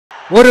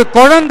ஒரு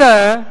குழந்தை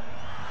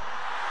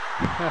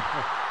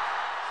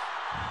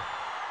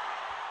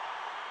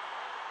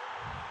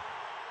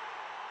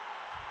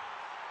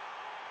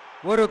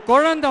ஒரு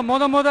குழந்தை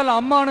முதல்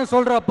அம்மான்னு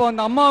சொல்றப்போ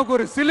அந்த அம்மாவுக்கு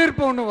ஒரு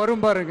சிலிர்ப்பு ஒண்ணு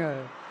வரும் பாருங்க.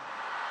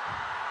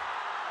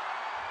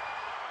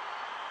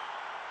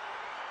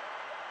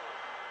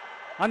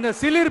 அந்த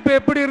சிலிர்ப்பு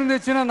எப்படி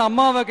இருந்துச்சுன்னு அந்த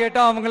அம்மாவை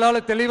கேட்டா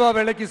அவங்களால தெளிவா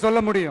விளக்கி சொல்ல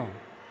முடியும்.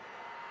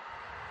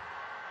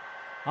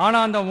 ஆனா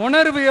அந்த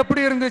உணர்வு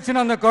எப்படி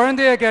இருந்துச்சுன்னு அந்த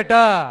குழந்தைய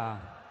கேட்டா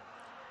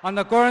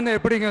அந்த குழந்தை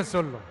எப்படிங்க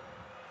சொல்லும்?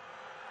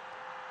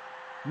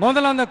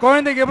 முதல்ல அந்த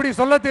குழந்தைக்கு எப்படி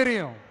சொல்ல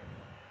தெரியும்?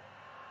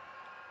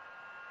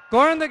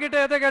 குழந்தைகிட்ட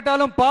எதை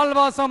கேட்டாலும் பால்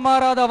வாசம்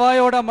மாறாத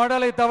வாயோட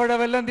மடலை தவழ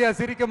வெள்ளந்தியா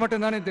சிரிக்க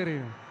மட்டும் தானே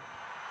தெரியும்.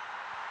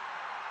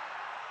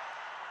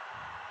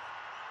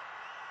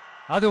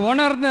 அது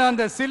உணர்ந்து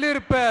அந்த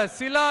சிலிர்ப்ப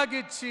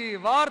சிலாகிச்சு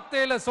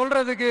வார்த்தையில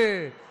சொல்றதுக்கு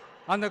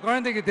அந்த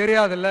குழந்தைக்கு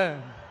தெரியாதுல்ல.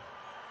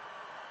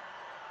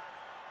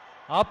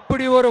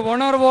 அப்படி ஒரு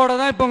உணர்வோட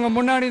தான் இப்ப உங்க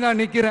முன்னாடி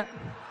நான் நிக்கிறேன்.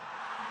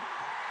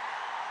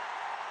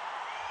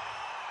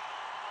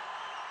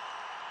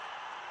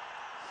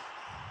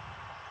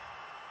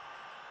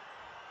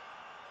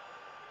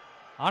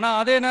 ஆனா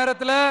அதே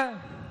நேரத்தில்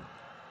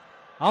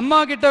அம்மா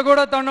கிட்ட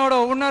கூட தன்னோட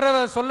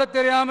உணர்வை சொல்ல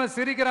தெரியாம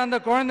சிரிக்கிற அந்த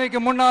குழந்தைக்கு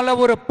முன்னால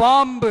ஒரு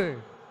பாம்பு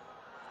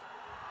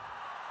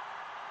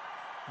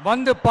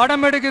வந்து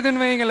படம்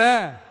எடுக்குதுன்னு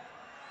வைங்களேன்,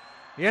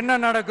 என்ன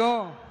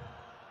நடக்கும்?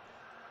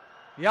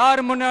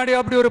 யார் முன்னாடி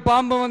அப்படி ஒரு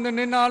பாம்பு வந்து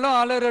நின்னாலும்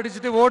அலர்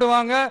அடிச்சுட்டு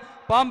ஓடுவாங்க.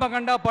 பாம்பை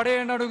கண்டா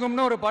படைய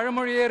நடுங்கும்னு ஒரு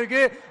பழமொழியே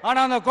இருக்கு. ஆனா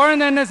அந்த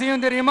குழந்தை என்ன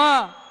செய்யும் தெரியுமா?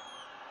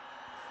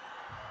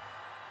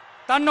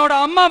 தன்னோட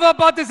அம்மாவை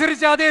பார்த்து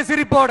சிரிச்சு அதே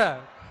சிரிப்போட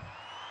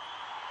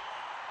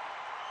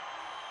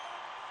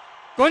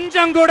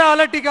கொஞ்சம் கூட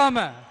அலட்டிக்காம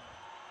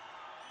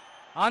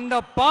அந்த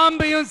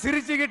பாம்பையும்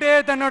சிரிச்சுக்கிட்டே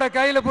தன்னோட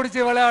கையில பிடிச்சி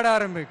விளையாட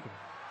ஆரம்பிக்கும்.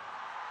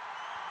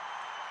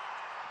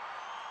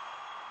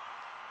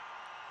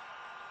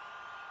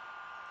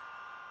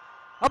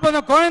 அப்ப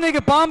அந்த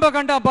குழந்தைக்கு பாம்பை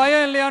கண்டா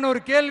பயம் இல்லையான்னு ஒரு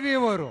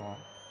கேள்வியும் வரும்.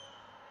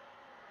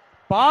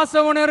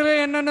 பாச உணர்வே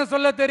என்னன்னு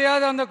சொல்ல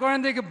தெரியாது அந்த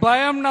குழந்தைக்கு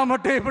பயம்னா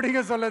மட்டும்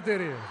எப்படிங்க சொல்ல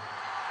தெரியும்?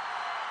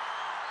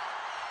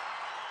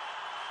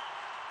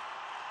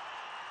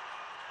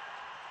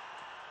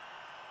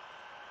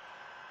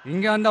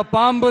 இங்க அந்த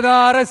பாம்பு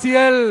தான்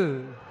அரசியல்.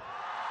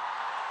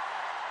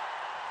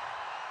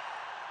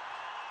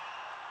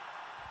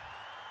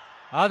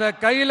 அத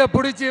கையில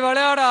பிடிச்சி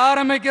விளையாட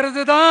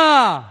ஆரம்பிக்கிறது தான்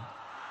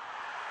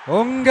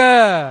உங்க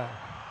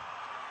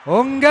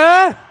உங்க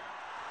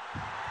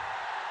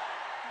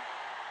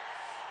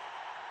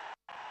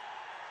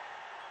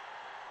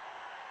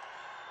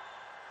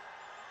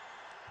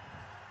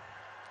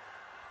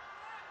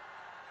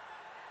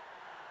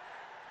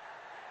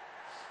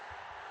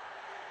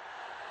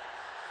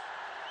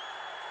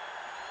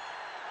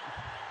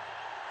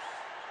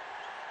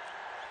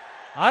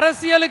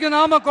அரசியலுக்கு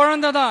நாம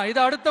குழந்தை தான். இது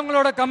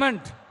அடுத்தவங்களோட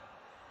கமெண்ட்.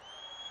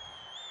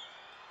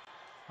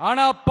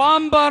 ஆனா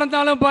பாம்பா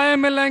இருந்தாலும்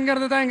பயம்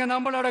இல்லைங்கிறது தான் இங்க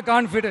நம்மளோட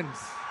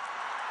கான்பிடன்ஸ்.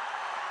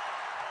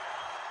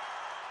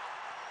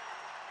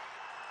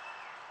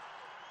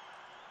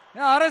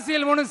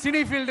 அரசியல் ஒன்றும்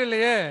சினி ஃபீல்டு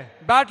இல்லையே,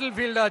 பேட்டில்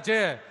ஃபீல்ட்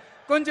ஆச்சு,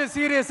 கொஞ்சம்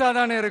சீரியஸா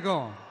தானே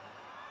இருக்கும்.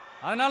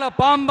 அதனால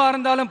பாம்பா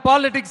இருந்தாலும்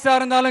பாலிடிக்ஸா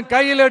இருந்தாலும்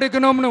கையில்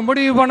எடுக்கணும்னு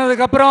முடிவு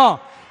பண்ணதுக்கு அப்புறம்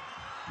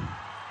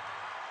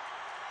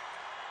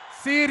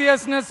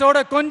சீரியஸ்னஸோட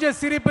கொஞ்சம்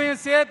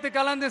சிரிப்பையும் சேர்த்து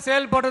கலந்து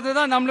செயல்படுறது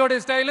தான் நம்மளுடைய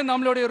ஸ்டைலு,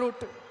 நம்மளுடைய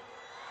ரூட்.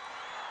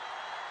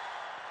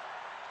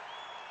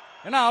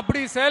 ஏன்னா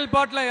அப்படி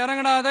செயல்பாட்டில்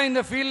இறங்கினாதான்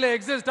இந்த ஃபீல்டில்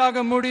எக்ஸிஸ்ட்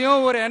ஆக முடியும்,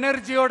 ஒரு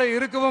எனர்ஜியோட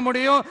இருக்கவும்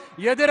முடியும்,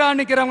 எதிராக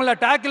நிற்கிறவங்கள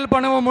டேக்கிள்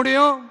பண்ணவும்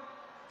முடியும்.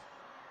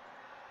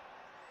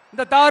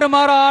 இந்த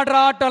தாறுமாற ஆடுற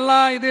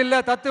ஆட்டம்லாம் இது இல்லை,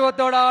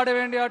 தத்துவத்தோட ஆட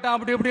வேண்டிய ஆட்டம்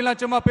அப்படி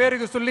இப்படிலாம் சும்மா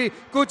பேருக்கு சொல்லி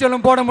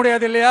கூச்சலும் போட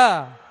முடியாது இல்லையா?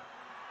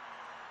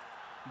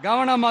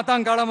 கவனமாக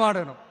தான்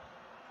களமாடணும்.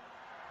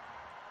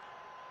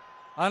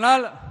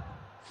 ஆனால்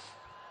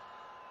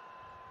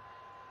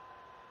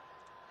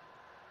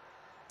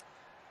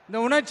இந்த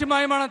உணர்ச்சி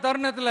மயமான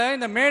தருணத்தில்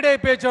இந்த மேடை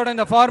பேச்சோட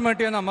இந்த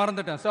ஃபார்மேட்டையும் நான்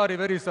மறந்துட்டேன். Sorry,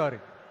 very sorry.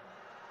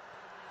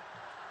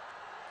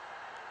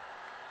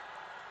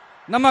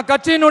 நம்ம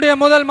கட்சியினுடைய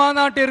முதல்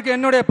மாநாட்டிற்கு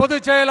என்னுடைய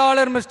பொதுச்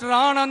செயலாளர் மிஸ்டர்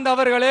ஆனந்த்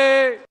அவர்களே,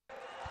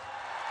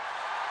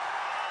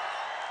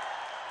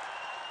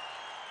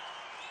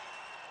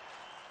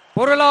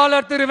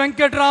 பொருளாளர் திரு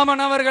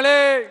வெங்கட்ராமன் அவர்களே,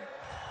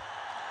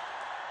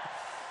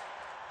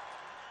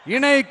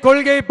 இணை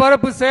கொள்கை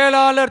பரப்பு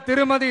செயலாளர்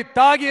திருமதி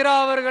தாகிரா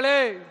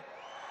அவர்களே,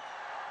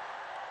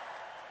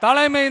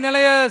 தலைமை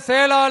நிலைய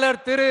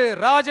செயலாளர் திரு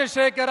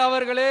ராஜசேகர்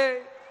அவர்களே.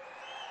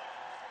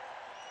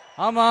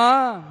 ஆமா,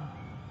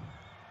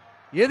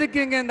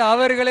 எதுக்குங்க இந்த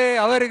அவர்களே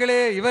அவர்களே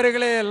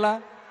இவர்களே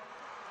எல்லாம்?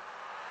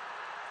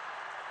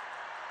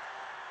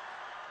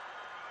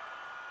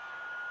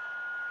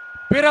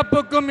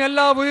 பிறப்புக்கும்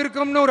எல்லா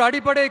உயிருக்கும்னு ஒரு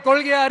அடிப்படை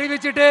கொள்கையை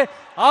அறிவிச்சுட்டு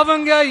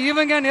அவங்க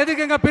இவங்க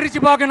எதுக்குங்க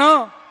பிரிச்சு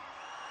பார்க்கணும்?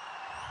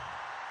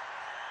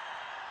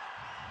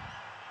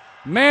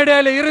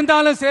 மேடையில்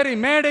இருந்தாலும் சரி,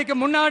 மேடைக்கு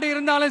முன்னாடி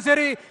இருந்தாலும்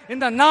சரி,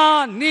 இந்த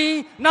நான் நீ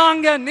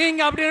நாங்க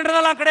நீங்க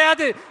அப்படின்றதெல்லாம்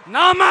கிடையாது.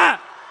 நாம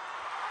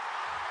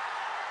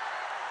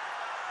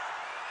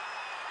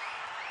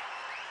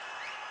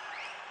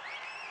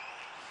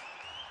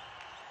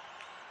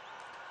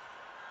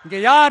இங்க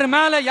யாரு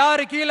மேல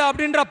யாரு கீழே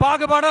அப்படின்ற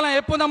பாகுபாடெல்லாம்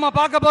எப்போ நம்ம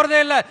பார்க்க போறதே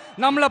இல்லை.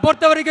 நம்மளை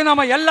பொறுத்த வரைக்கும்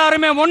நம்ம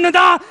எல்லாருமே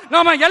ஒண்ணுதான்,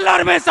 நம்ம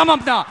எல்லாருமே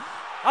சமம் தான்.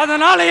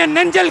 அதனால என்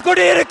நெஞ்சில்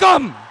குடி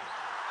இருக்கும்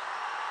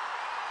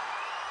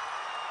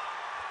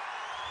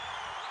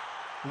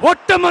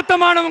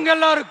ஒட்டுமொத்தமானவங்க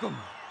எல்லாருக்கும்,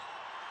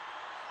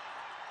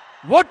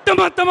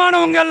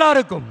 ஒட்டுமொத்தமானவங்க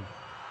எல்லாருக்கும்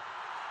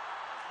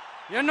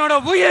என்னோட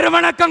உயிர்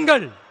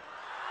வணக்கங்கள்,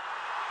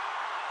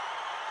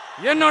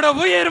 என்னோட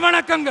உயிர்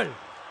வணக்கங்கள்,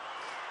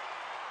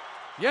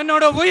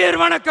 என்னோட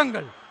உயிர்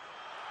வணக்கங்கள்.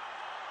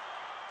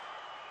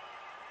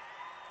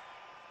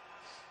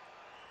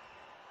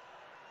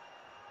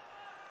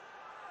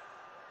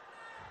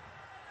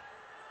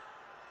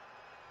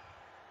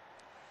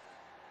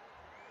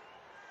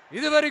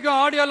 இது வரைக்கும்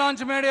ஆடியோ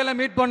லான்ச் மேடையில்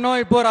மீட் பண்ணோம்.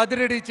 இப்போ ஒரு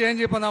அதிரடி சேஞ்ச்.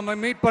 இப்போ நம்ம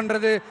மீட்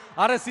பண்றது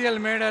அரசியல்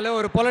மேடையில்,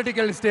 ஒரு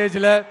பொலிட்டிக்கல்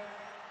ஸ்டேஜில்.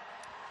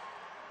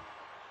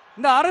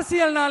 இந்த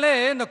அரசியல்னாலே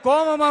இந்த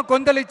கோபமா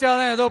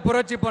கொந்தளிச்சாதான் ஏதோ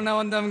புரட்சி பண்ண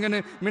வந்தவங்கன்னு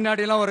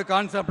முன்னாடிலாம் ஒரு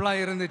கான்செப்ட்லாம்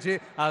இருந்துச்சு.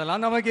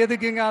 அதெல்லாம் நமக்கு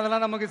எதுக்குங்க,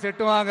 அதெல்லாம் நமக்கு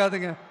செட்டும்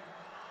ஆகாதுங்க.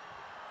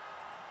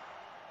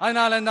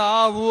 அதனால இந்த ஆ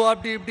ஊ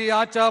அப்படி இப்படி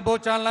ஆச்சா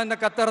போச்சான்லாம் இந்த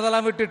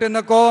கத்துறதெல்லாம் விட்டுட்டு,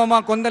 இந்த கோபமா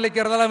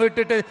கொந்தளிக்கிறதெல்லாம்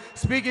விட்டுட்டு,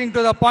 ஸ்பீக்கிங்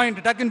டு த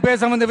பாயிண்ட், டக்குன்னு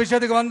பேச வந்த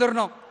விஷயத்துக்கு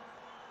வந்துடணும்.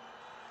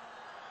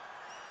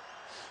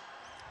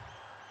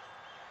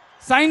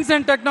 சயின்ஸ்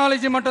அண்ட்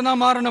டெக்னாலஜி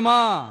மட்டும்தான் மாறணுமா,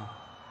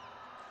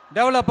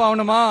 டெவலப்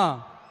ஆகணுமா?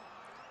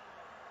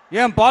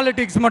 ஏன்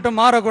பாலிடிக்ஸ் மட்டும்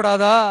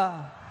மாறக்கூடாதா,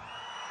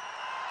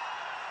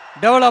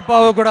 டெவலப்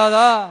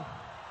ஆகக்கூடாதா?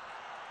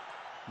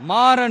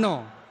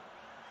 மாறணும்.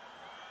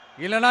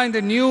 இல்லைன்னா இந்த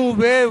நியூ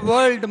வே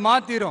வேர்ல்டு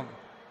மாத்திரும்.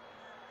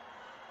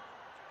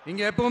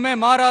 இங்க எப்பவுமே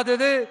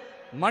மாறாதது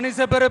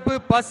மனுஷ பிறப்பு,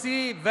 பசி,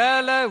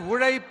 வேலை,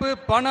 உழைப்பு,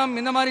 பணம்,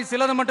 இந்த மாதிரி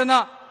சிலது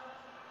மட்டும்தான்.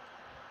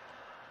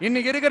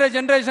 இன்னைக்கு இருக்கிற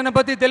ஜெனரேஷனை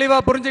பத்தி தெளிவா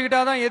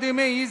புரிஞ்சுக்கிட்டாதான்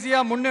எதுவுமே ஈஸியா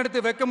முன்னெடுத்து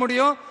வைக்க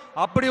முடியும்.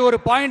 அப்படி ஒரு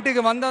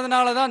பாயிண்ட்டுக்கு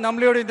வந்ததுனால தான்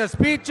நம்மளோட இந்த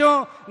ஸ்பீச்சும்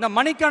இந்த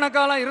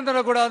மணிக்கணக்காலாம்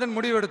இருந்துடக்கூடாதுன்னு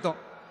முடிவெடுத்தோம்.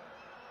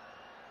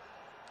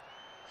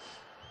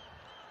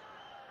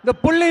 இந்த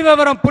புள்ளி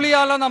விவரம்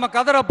புலியால நம்ம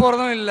கதற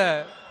போறதும் இல்லை.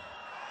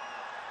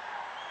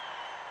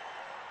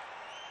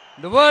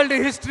 இந்த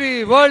வேர்ல்டு ஹிஸ்டரி,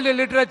 வேர்ல்டு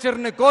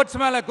லிட்டரேச்சர்னு கோட்ஸ்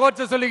மேல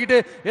கோட்ஸ் சொல்லிக்கிட்டு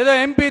ஏதோ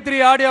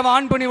MP3 ஆடியோவை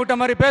ஆன் பண்ணி விட்ட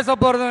மாதிரி பேச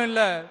போறதும்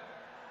இல்லை.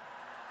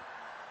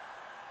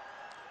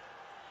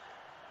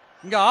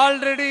 இங்க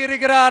ஆல்ரெடி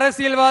இருக்கிற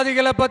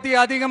அரசியல்வாதிகளை பத்தி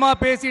அதிகமா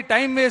பேசி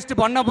டைம் வேஸ்ட்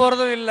பண்ண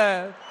போறதும் இல்ல.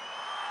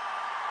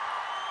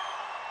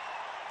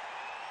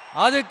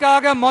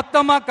 அதுக்காக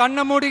மொத்தமா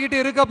கண்ணை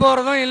மூடிக்கிட்டு இருக்க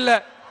போறதும் இல்ல.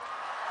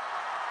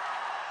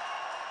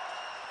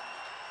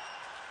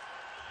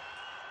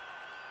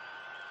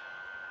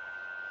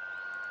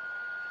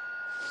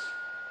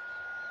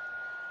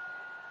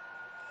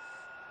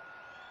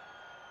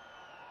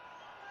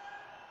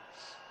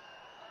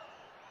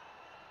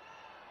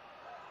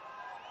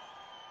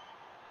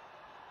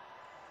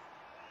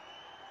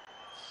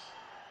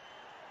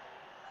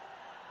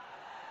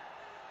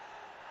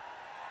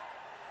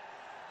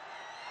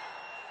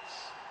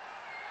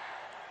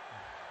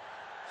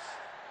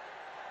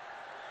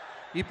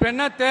 இப்ப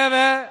என்ன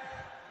தேவை,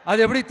 அது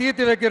எப்படி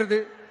தீர்த்து வைக்கிறது,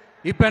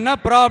 இப்ப என்ன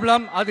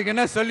ப்ராப்ளம், அதுக்கு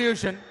என்ன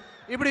சொல்யூஷன்,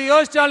 இப்படி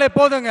யோசிச்சாலே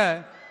போதுங்க.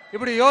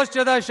 இப்படி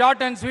யோசிச்சதா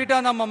ஷார்ட் அண்ட் ஸ்வீட்டா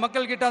நம்ம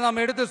மக்கள் கிட்ட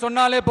நம்ம எடுத்து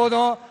சொன்னாலே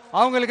போதும்,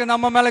 அவங்களுக்கு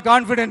நம்ம மேல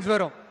கான்ஃபிடன்ஸ்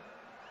வரும்.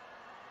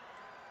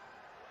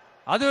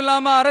 அதுவும்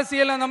இல்லாம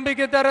அரசியல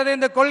நம்பிக்கை தரது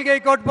இந்த கொள்கை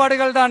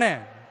கோட்பாடுகள் தானே.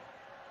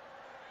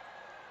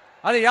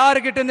 அது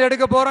யாருக்கிட்ட இருந்து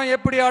எடுக்க போறோம்,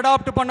 எப்படி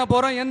அடாப்ட் பண்ண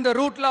போறோம், எந்த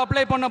ரூட்ல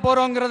அப்ளை பண்ண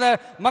போறோங்கிறத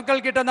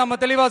மக்கள் கிட்ட நம்ம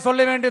தெளிவா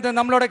சொல்ல வேண்டியது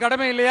நம்மளோட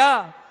கடமை இல்லையா?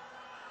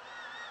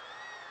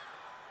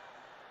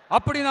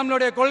 அப்படி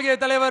நம்மளுடைய கொள்கை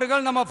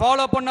தலைவர்கள், நம்ம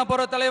ஃபாலோ பண்ண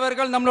போற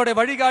தலைவர்கள், நம்மளுடைய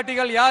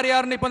வழிகாட்டிகள் யார்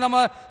யாருன்னு இப்ப நம்ம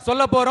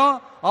சொல்ல போறோம்.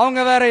 அவங்க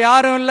வேற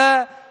யாரும் இல்ல,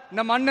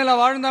 இந்த மண்ணில்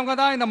வாழ்ந்தவங்க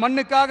தான், இந்த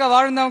மண்ணுக்காக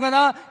வாழ்ந்தவங்க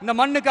தான், இந்த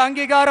மண்ணுக்கு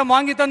அங்கீகாரம்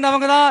வாங்கி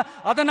தந்தவங்க தான்.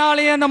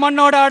 அதனாலேயே இந்த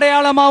மண்ணோட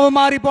அடையாளமாவும்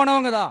மாறி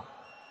போனவங்க தான்.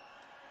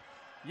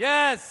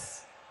 எஸ்,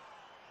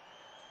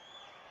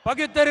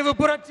 பகுத்தறிவு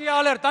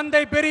புரட்சியாளர்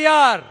தந்தை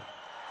பெரியார்.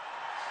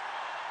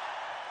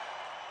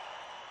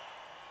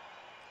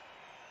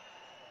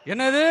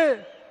 என்னது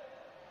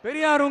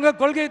பெரியார் உங்க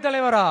கொள்கை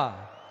தலைவரா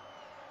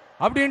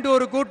அப்படின்ட்டு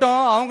ஒரு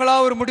கூட்டம் அவங்களா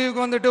ஒரு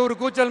முடிவுக்கு வந்துட்டு ஒரு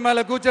கூச்சல்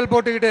மேல கூச்சல்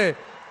போட்டுக்கிட்டு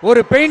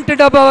ஒரு பெயிண்ட்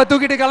டப்பாவை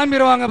தூக்கிட்டு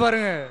கிளம்பிடுவாங்க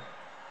பாருங்க.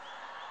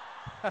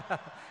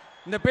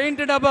 இந்த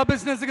பெயிண்ட் டப்பா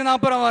பிசினஸுக்கு நான்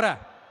அப்புறம் வரேன்.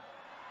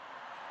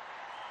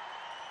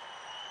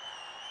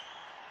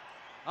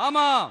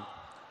 ஆமா,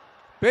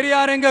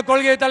 பெரியார் எங்க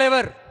கொள்கை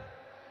தலைவர்.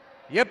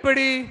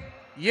 எப்படி,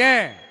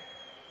 ஏன்?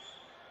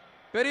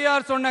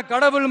 பெரியார் சொன்ன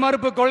கடவுள்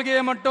மறுப்பு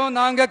கொள்கையை மட்டும்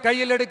நாங்க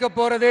கையில் எடுக்க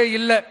போறதே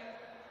இல்லை.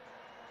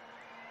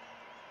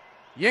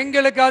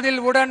 எங்களுக்கு அதில்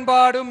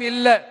உடன்பாடும்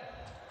இல்லை.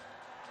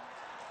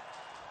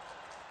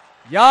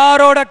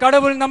 யாரோட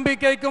கடவுள்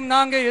நம்பிக்கைக்கும்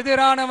நாங்க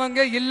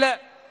எதிரானவங்க இல்லை.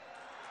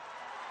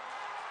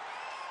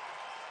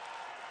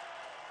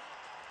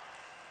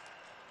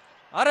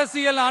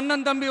 அரசியல்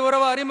அண்ணன் தம்பி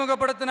உறவை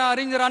அறிமுகப்படுத்தின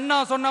அறிஞர் அண்ணா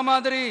சொன்ன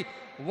மாதிரி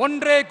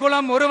ஒன்றே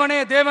குலம் ஒருவனே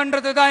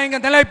தேவன்றதுதான் எங்க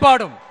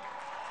நிலைப்பாடும்.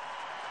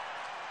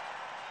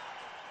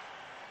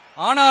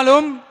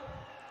 ஆனாலும்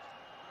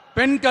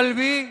பெண்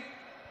கல்வி,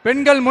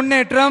 பெண்கள்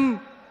முன்னேற்றம்,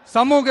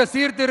 சமூக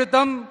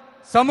சீர்திருத்தம்,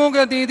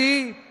 சமூக நீதி,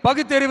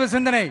 பகுத்தறிவு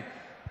சிந்தனை.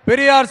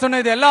 பெரியார்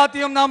சொன்னது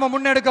எல்லாத்தையும் நாம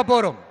முன்னெடுக்க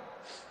போறோம்.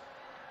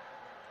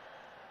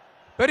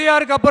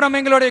 பெரியாருக்கு அப்புறம்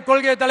எங்களுடைய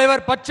கொள்கை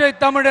தலைவர் பச்சை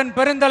தமிழன்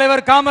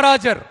பெருந்தலைவர்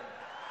காமராஜர்.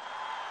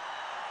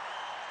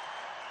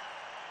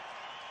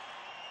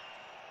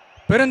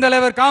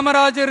 பெருந்தலைவர்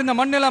காமராஜர் இந்த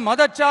மண்ணில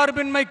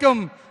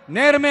மதச்சார்பின்மைக்கும்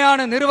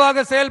நேர்மையான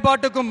நிர்வாக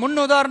செயல்பாட்டுக்கும்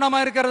முன்னுதாரணமா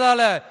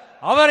இருக்கிறதால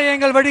அவரை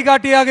எங்கள்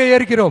வழிகாட்டியாக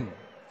ஏற்கிறோம்.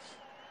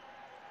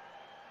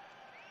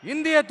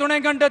 இந்திய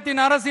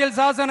துணைக்கண்டத்தின் அரசியல்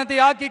சாசனத்தை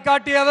ஆக்கி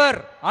காட்டியவர்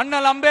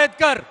அண்ணல்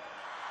அம்பேத்கர்.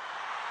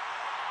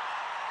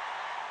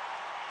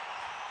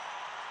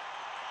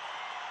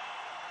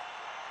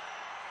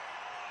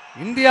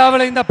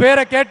 இந்தியாவில் இந்த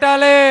பேரை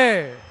கேட்டாலே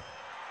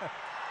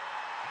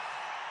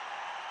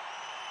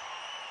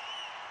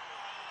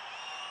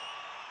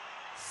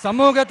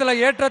சமூகத்தில்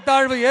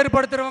ஏற்றத்தாழ்வு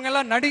ஏற்படுத்துறவங்க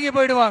எல்லாம் நடுங்கி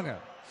போயிடுவாங்க.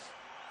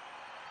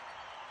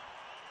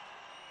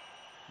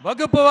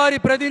 வகுப்பு வாரி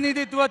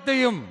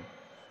பிரதிநிதித்துவத்தையும்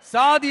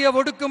சாதிய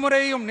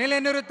ஒடுக்குமுறையையும்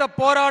நிலைநிறுத்த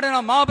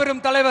போராடின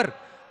மாபெரும் தலைவர்.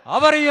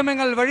 அவரையும்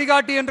எங்கள்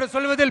வழிகாட்டி என்று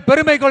சொல்வதில்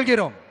பெருமை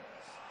கொள்கிறோம்.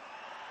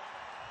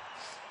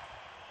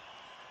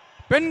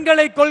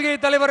 பெண்களை கொள்கை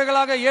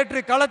தலைவர்களாக ஏற்று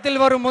களத்தில்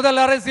வரும் முதல்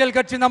அரசியல்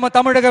கட்சி நம்ம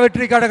தமிழக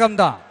வெற்றி கழகம்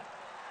தான்.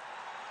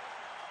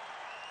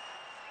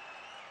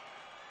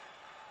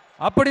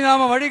 அப்படி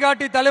நாம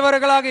வழிகாட்டி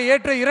தலைவர்களாக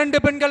ஏற்ற 2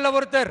 பெண்கள்ல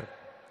ஒருத்தர்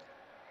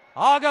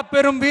ஆக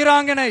பெரும்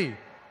வீராங்கனை,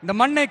 இந்த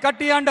மண்ணை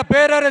கட்டியாண்ட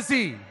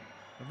பேரரசி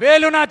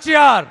வேலு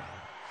நாச்சியார்.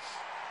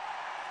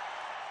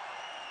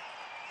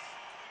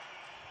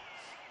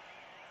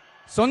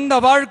 சொந்த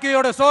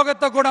வாழ்க்கையோட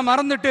சோகத்தை கூட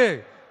மறந்துட்டு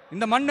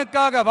இந்த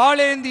மண்ணுக்காக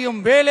வாளேந்தியும்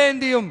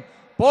வேலேந்தியும்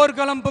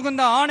போர்க்களம்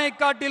புகுந்த ஆணை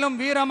காட்டிலும்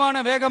வீரமான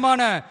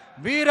வேகமான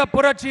வீர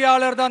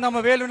புரட்சியாளர் தான்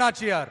நம்ம வேலு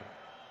நாச்சியார்.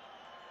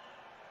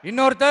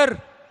 இன்னொருத்தர்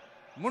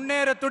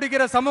முன்னேற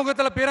துடிக்கிற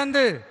சமூகத்தில்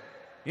பிறந்து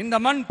இந்த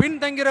மண்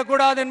பின்தங்கிட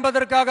கூடாது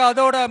என்பதற்காக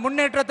அதோட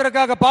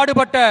முன்னேற்றத்திற்காக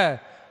பாடுபட்ட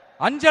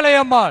அஞ்சலை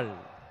அம்மாள்.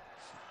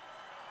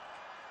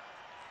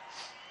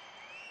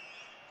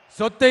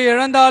 சொத்தை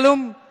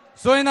இழந்தாலும்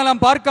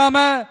சுயநலம் பார்க்காம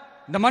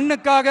இந்த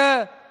மண்ணுக்காக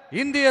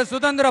இந்திய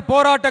சுதந்திர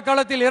போராட்ட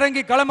களத்தில்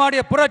இறங்கி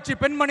களமாடிய புரட்சி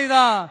பெண்மணி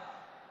தான்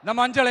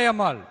நம்ம அஞ்சலை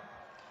அம்மாள்.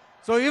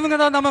 இவங்க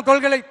தான் நம்ம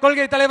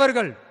கொள்கை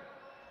தலைவர்கள்.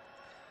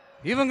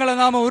 இவங்களை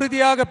நாம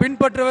உறுதியாக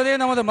பின்பற்றுவதே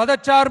நமது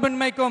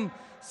மதச்சார்பின்மைக்கும்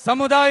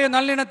சமுதாய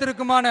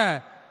நல்லிணத்திற்குமான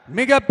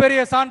மிகப்பெரிய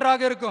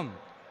சான்றாக இருக்கும்.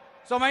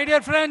 மை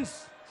டியர் ஃப்ரெண்ட்ஸ்,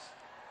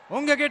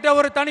 உங்ககிட்ட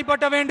ஒரு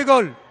தனிப்பட்ட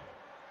வேண்டுகோள்.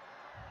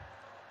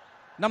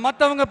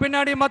 மற்றவங்க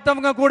பின்னாடி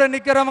மற்றவங்க கூட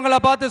நிக்கிறவங்களை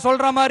பார்த்து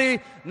சொல்ற மாதிரி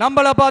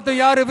நம்மளை பார்த்து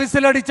யாரு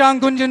விசில்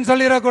அடிச்சாங்க குஞ்சுன்னு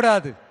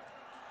சொல்லிடக்கூடாது.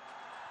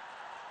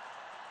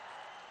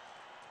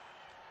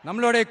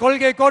 நம்மளுடைய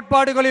கொள்கை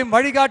கோட்பாடுகளையும்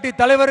வழிகாட்டி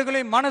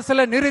தலைவர்களையும்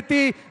மனசுல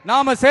நிறுத்தி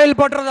நாம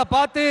செயல்படுறத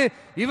பார்த்து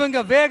இவங்க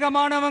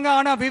வேகமானவங்க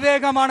ஆனா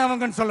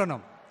விவேகமானவங்கன்னு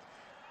சொல்லணும்.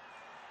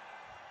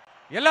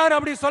 எல்லாரும்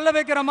அப்படி சொல்ல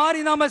வைக்கிற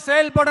மாதிரி நாம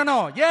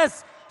செயல்படணும். எஸ்,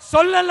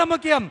 சொல்லல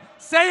முக்கியம்,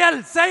 செயல்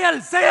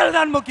செயல் செயல்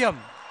தான் முக்கியம்.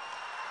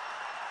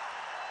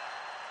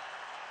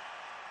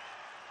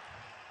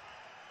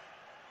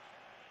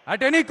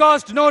 At any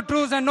cost, no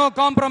truce and no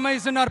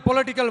compromise in our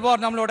political war.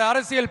 நம்மளோட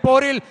அரசியல்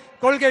போரில்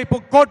கொள்கை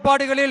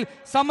கோட்பாடுகளில்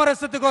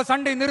சமரசத்துக்கோ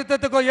சண்டை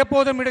நிறுத்தத்துக்கோ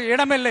எப்போதும்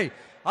இடமில்லை.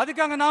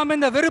 அதுக்காக நாம்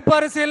இந்த வெறுப்பு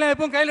அரசியல்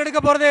எப்பவும் கையில் எடுக்க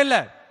போறதே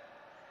இல்லை.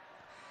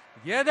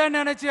 எதை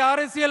நினைச்சு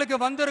அரசியலுக்கு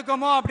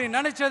வந்திருக்கோமோ அப்படி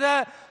நினைச்சத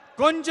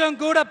கொஞ்சம்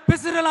கூட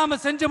பிசிறலாம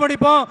செஞ்சு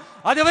முடிப்போம்.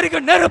 அது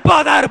வரைக்கும்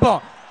நெருப்பாதான்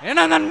இருப்போம்.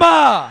 என்ன நண்பா,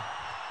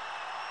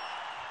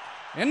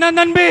 என்ன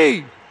நண்பி,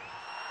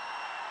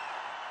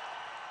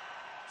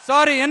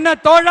 சாரி என்ன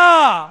தோழா,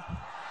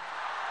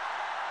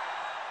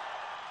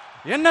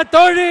 என்ன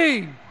தோழி,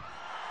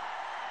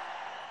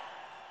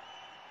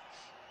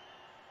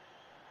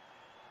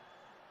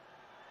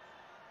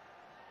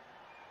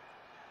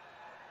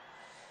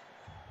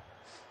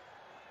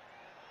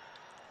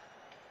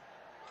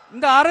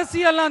 இந்த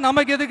அரசியல்லாம்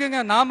நமக்கு எதுக்குங்க?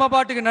 நாம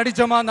பாட்டுக்கு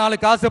நடிச்சோமா 4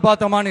 காசு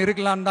பார்த்தோமான்னு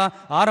இருக்கலான்னு தான்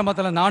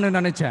ஆரம்பத்தில் நானும்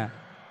நினைச்சேன்.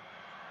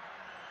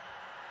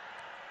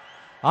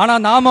 ஆனா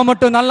நாம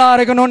மட்டும் நல்லா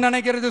இருக்கணும்னு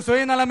நினைக்கிறது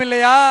சுயநலம்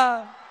இல்லையா?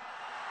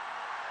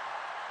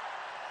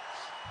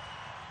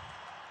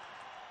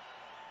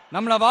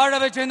 நம்மளை வாழ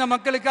வச்ச இந்த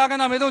மக்களுக்காக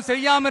நாம் எதுவும்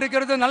செய்யாம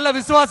இருக்கிறது நல்ல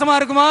விசுவாசமா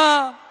இருக்குமா?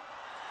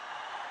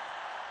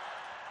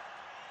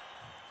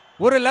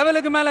 ஒரு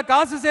லெவலுக்கு மேல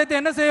காசு சேர்த்து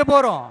என்ன செய்ய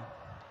போறோம்?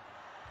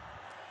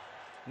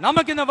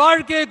 நமக்கு இந்த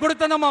வாழ்க்கையை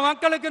கொடுத்த நம்ம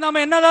மக்களுக்கு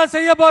நாம என்னதான்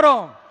செய்ய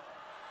போறோம்?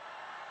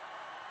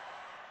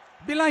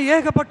 இப்படிலாம்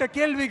ஏகப்பட்ட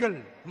கேள்விகள்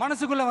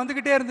மனசுக்குள்ள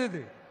வந்துகிட்டே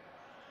இருந்தது.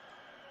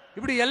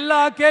 இப்படி எல்லா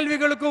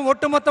கேள்விகளுக்கும்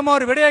ஒட்டுமொத்தமா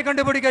ஒரு விடையை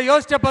கண்டுபிடிக்க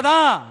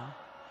யோசிச்சப்பதான்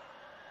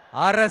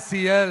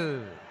அரசியல்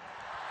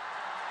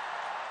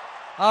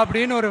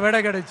அப்படின்னு ஒரு விடை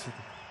கிடைச்சு.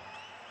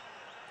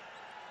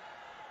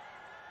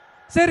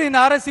 சரி, இந்த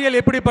அரசியல்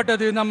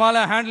எப்படிப்பட்டது, நம்மளால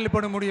ஹேண்டில்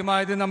பண்ண முடியுமா,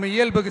 இது நம்ம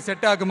இயல்புக்கு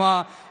செட் ஆகுமா,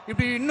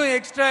 இப்படி இன்னும்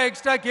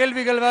எக்ஸ்ட்ரா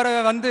கேள்விகள் வேற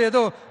வந்து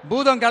ஏதோ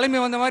பூதம் கிளம்பி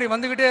வந்த மாதிரி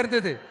வந்துகிட்டே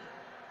இருந்தது.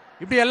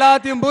 இப்படி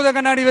எல்லாத்தையும் பூத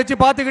கண்ணாடி வச்சு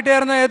பார்த்துக்கிட்டே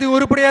இருந்தா எது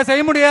உருப்படியா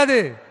செய்ய முடியாது.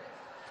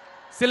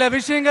 சில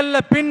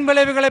விஷயங்கள்ல பின்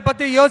விளைவுகளை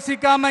பத்தி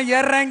யோசிக்காம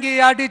இறங்கி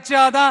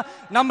அடிச்சாதான்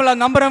நம்மள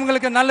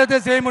நம்புறவங்களுக்கு நல்லது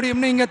செய்ய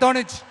முடியும்னு இங்க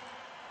தோணுச்சு.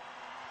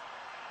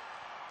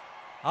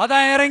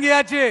 அதான்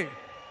இறங்கியாச்சு.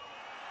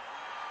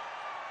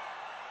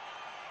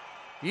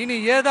 இனி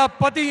எதை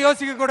பத்தி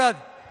யோசிக்க கூடாது.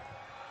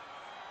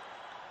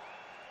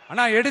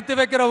 ஆனா எடுத்து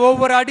வைக்கிற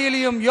ஒவ்வொரு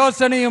அடியிலையும்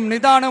யோசனையும்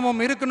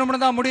நிதானமும்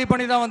இருக்கணும்னு தான் முடிவு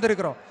பண்ணி தான்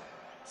வந்திருக்கிறோம்.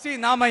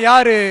 நாம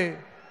யாரு,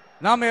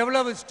 நாம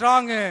எவ்வளவு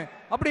ஸ்ட்ராங்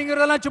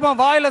அப்படிங்கறதெல்லாம் சும்மா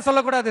வாயில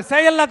சொல்லக்கூடாது,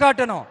 செயல்ல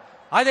காட்டணும்.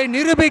 அதை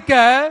நிரூபிக்க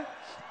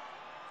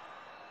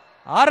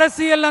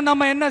அரசியல்ல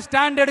நம்ம என்ன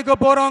ஸ்டாண்ட் எடுக்க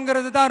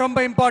போறோங்கிறது தான் ரொம்ப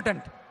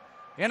இம்பார்ட்டன்ட்.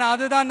 ஏன்னா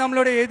அதுதான்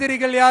நம்மளுடைய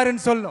எதிரிகள்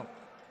யாருன்னு சொல்லும்.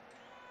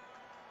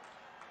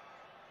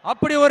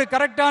 அப்படி ஒரு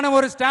கரெக்டான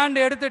ஒரு ஸ்டாண்ட்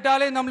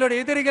எடுத்துட்டாலே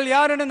நம்மளுடைய எதிரிகள்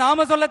யாருன்னு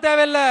நாம சொல்ல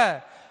தேவையில்லை,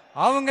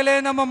 அவங்களே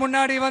நம்ம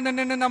முன்னாடி வந்து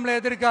நின்று நம்மளை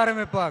எதிர்க்க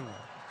ஆரம்பிப்பாங்க.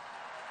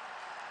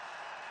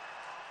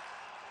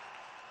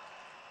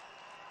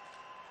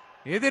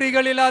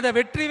 எதிரிகள் இல்லாத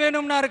வெற்றி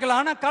வேணும்னா இருக்கலாம்,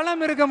 ஆனா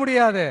களம் இருக்க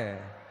முடியாது.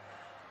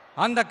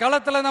 அந்த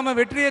களத்துல நம்ம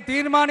வெற்றியை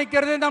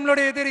தீர்மானிக்கிறது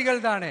நம்மளுடைய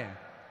எதிரிகள் தானே.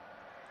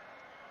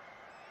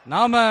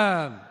 நாம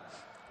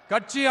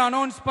கட்சி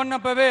அனௌன்ஸ்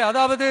பண்ணப்பவே,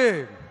 அதாவது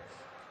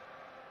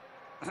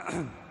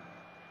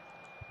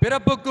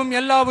பிறப்புக்கும்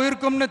எல்லா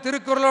உயிர்க்கும்னு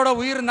திருக்குறளோட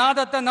உயிர்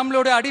நாதத்தை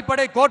நம்மளுடைய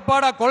அடிப்படை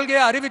கோட்பாடா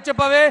கொள்கையை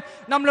அறிவிச்சப்பவே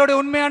நம்மளுடைய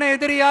உண்மையான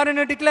எதிரி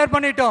யாருன்னு டிக்ளேர்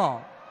பண்ணிட்டோம்.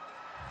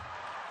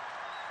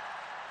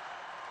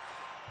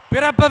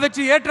 பிறப்பை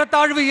வச்சு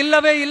ஏற்றத்தாழ்வு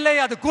இல்லவே இல்லை,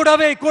 அது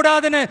கூடவே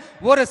கூடாதுன்னு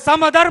ஒரு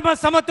சமதர்ம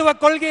சமத்துவ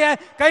கொள்கையை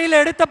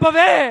கையில்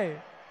எடுத்தப்பவே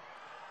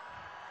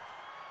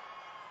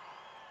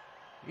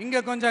இங்க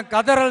கொஞ்சம்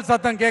கதறல்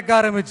சத்தம் கேட்க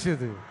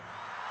ஆரம்பிச்சது.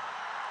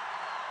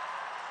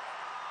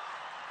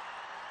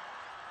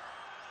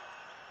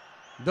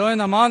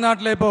 இந்த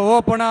மாநாட்டில் இப்போ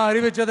ஓப்பனா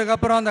அறிவிச்சதுக்கு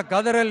அப்புறம் அந்த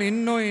கதறல்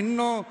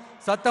இன்னும்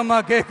சத்தமா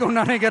கேட்கும்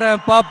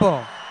நினைக்கிறேன்.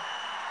 பார்ப்போம்.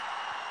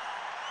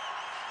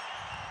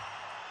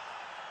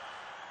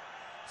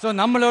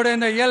 நம்மளோட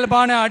இந்த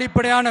இயல்பான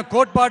அடிப்படையான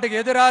கோட்பாட்டுக்கு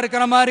எதிராக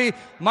இருக்கிற மாதிரி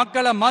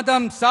மக்களை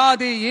மதம்,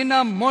 சாதி,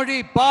 இனம், மொழி,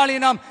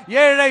 பாலினம்,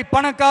 ஏழை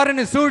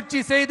பணக்காரன்னு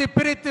சூழ்ச்சி செய்து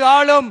பிரித்து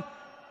ஆளும்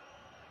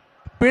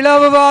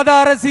பிளவுவாத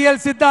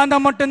அரசியல்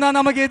சித்தாந்தம் மட்டும்தான்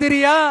நமக்கு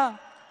எதிரியா?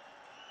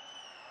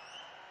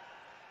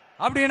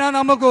 அப்படின்னா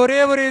நமக்கு ஒரே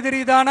ஒரு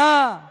எதிரி தானா?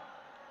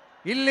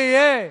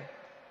 இல்லையே,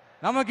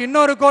 நமக்கு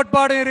இன்னொரு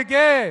கோட்பாடு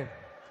இருக்கு.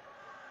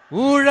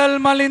 ஊழல்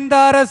மலிந்த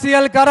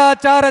அரசியல்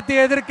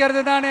கலாச்சாரத்தை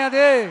எதிர்க்கிறது தானே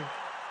அது.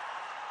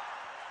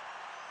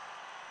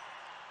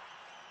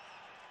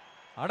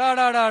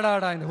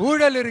 அடாடாடாடா, இந்த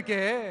ஊழல்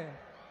இருக்கே,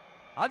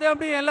 அது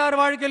அப்படியே எல்லார்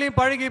வாழ்க்கையிலையும்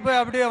பழகி போய்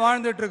அப்படியே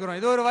வாழ்ந்துட்டு இருக்கிறோம்.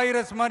 இது ஒரு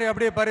வைரஸ் மாதிரி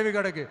அப்படியே பரவி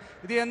கிடக்கு.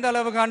 இது எந்த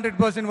அளவுக்கு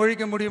 100%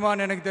 ஒழிக்க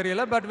முடியுமான்னு எனக்கு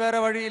தெரியல. பட் வேற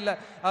வழி இல்லை,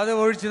 அதை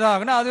ஒழிச்சுதான்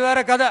ஆகணும். அது வேற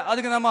கதை,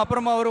 அதுக்கு நம்ம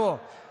அப்புறமா வருவோம்.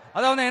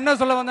 அதாவது என்ன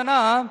சொல்ல வந்தேன்னா,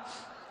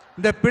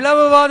 இந்த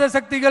பிளவுவாத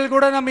சக்திகள்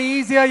கூட நம்ம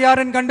ஈஸியா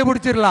யாருன்னு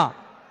கண்டுபிடிச்சிடலாம்.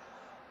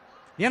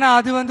 ஏன்னா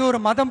அது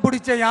ஒரு மதம்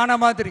பிடிச்ச யானை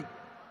மாதிரி.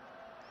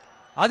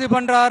 அது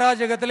பண்ற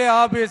அராஜகத்திலே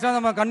ஆபியஸா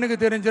நம்ம கண்ணுக்கு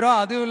தெரிஞ்சிடும்.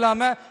 அதுவும்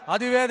இல்லாம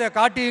அதுவே அதை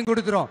காட்டியும்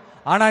கொடுத்துரும்.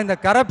 ஆனா இந்த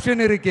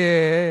கரப்ஷன் இருக்கே,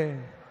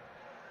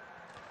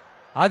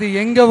 அது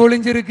எங்க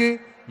ஒளிஞ்சிருக்கு,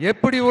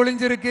 எப்படி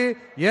ஒளிஞ்சிருக்கு,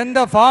 எந்த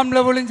ஃபார்ம்ல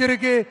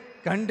ஒளிஞ்சிருக்கு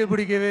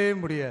கண்டுபிடிக்கவே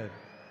முடியாது.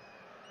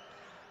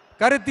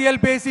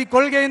 கருத்தியல் பேசி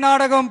கொள்கை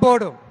நாடகம்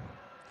போடும்,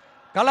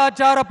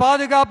 கலாச்சார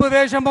பாதுகாப்பு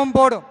வேஷமும்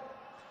போடும்.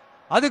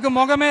 அதுக்கு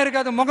முகமே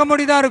இருக்காது,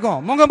 முகமுடி தான்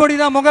இருக்கும். முகமுடி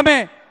தான் முகமே.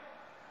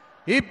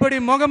 இப்படி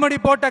முகமுடி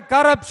போட்ட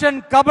கரப்ஷன்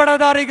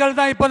கபடதாரிகள்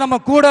தான் இப்ப நம்ம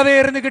கூடவே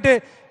இருந்துகிட்டு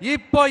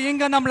இப்போ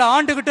இங்க நம்மள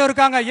ஆண்டுகிட்டு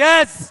இருக்காங்க.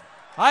 எஸ்,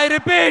 ஐ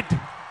ரிப்பீட்,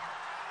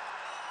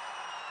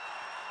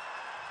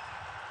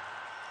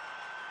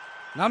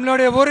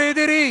 நம்மளுடைய ஒரு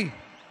எதிரி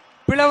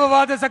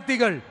பிளவுவாத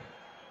சக்திகள்,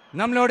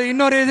 நம்மளோட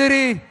இன்னொரு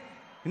எதிரி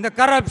இந்த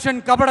கரப்ஷன்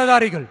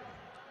கபடதாரிகள்.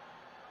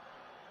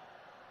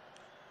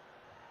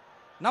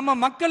 நம்ம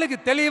மக்களுக்கு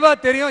தெளிவா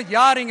தெரியும்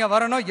யார் இங்க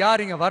வரணும்,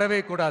 யார் இங்க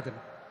வரவே கூடாது.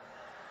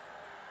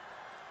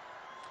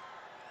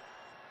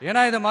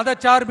 ஏன்னா இது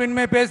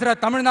மதச்சார்பின்மை பேசுற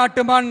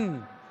தமிழ்நாட்டு மண்.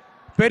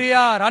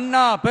 பெரியார்,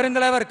 அண்ணா,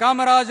 பெருந்தலைவர்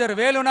காமராஜர்,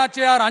 வேலு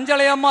நாச்சியார்,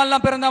 அஞ்சலை அம்மா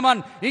எல்லாம் பிறந்த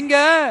மண். இங்க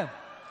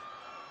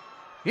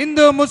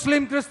இந்து,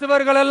 முஸ்லிம்,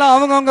 கிறிஸ்தவர்கள் எல்லாம்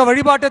அவங்கவுங்க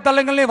வழிபாட்டு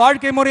தலங்களையும்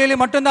வாழ்க்கை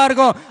முறையிலையும் மட்டும்தான்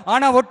இருக்கும்.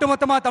 ஆனா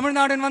ஒட்டுமொத்தமா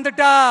தமிழ்நாடுன்னு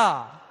வந்துட்டா,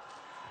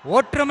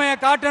 ஒற்றுமையை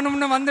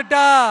காட்டணும்னு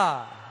வந்துட்டா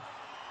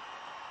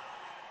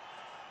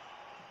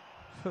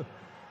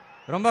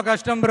ரொம்ப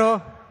கஷ்டம் ப்ரோ,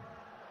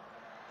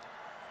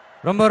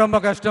 ரொம்ப ரொம்ப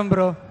கஷ்டம்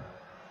ப்ரோ.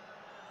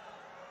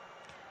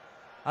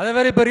 அதே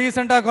மாதிரி இப்போ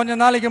ரீசெண்டாக கொஞ்சம்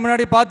நாளைக்கு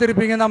முன்னாடி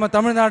பார்த்துருப்பீங்க நம்ம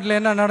தமிழ்நாட்டில்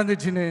என்ன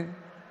நடந்துச்சுன்னு.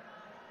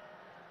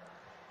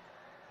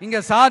 இங்கே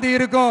சாதி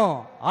இருக்கும்,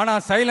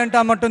 ஆனால்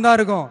சைலண்டாக மட்டும்தான்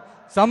இருக்கும்.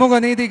 சமூக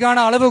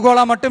நீதிக்கான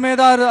அளவுகோலாக மட்டுமே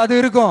தான் அது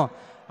இருக்கும்.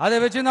 அதை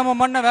வச்சு நம்ம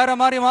மண்ணை வேற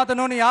மாதிரி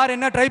மாற்றணும்னு யார்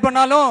என்ன ட்ரை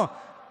பண்ணாலும்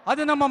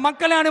அது நம்ம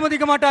மக்களே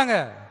அனுமதிக்க மாட்டாங்க.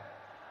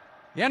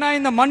 ஏன்னா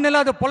இந்த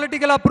மண்ணில் அது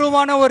பொலிட்டிக்கல் அப்ரூவ்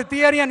ஆன ஒரு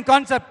தியரி அண்ட்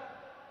கான்செப்ட்.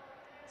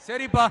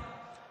 சரிப்பா,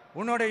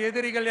 உன்னோட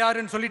எதிரிகள்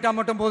யாருன்னு சொல்லிட்டா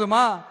மட்டும்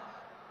போதுமா?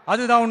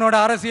 அதுதான் உன்னோட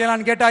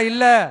அரசியலான்னு கேட்டா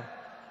இல்ல.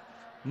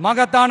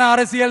 மகத்தான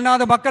அரசியல்னா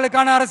அது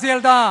மக்களுக்கான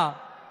அரசியல் தான்.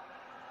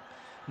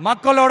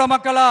 மக்களோட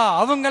மக்களா,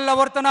 அவங்கள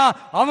ஒருத்தனா,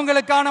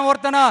 அவங்களுக்கான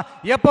ஒருத்தனா,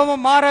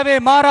 எப்பவும் மாறவே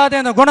மாறாத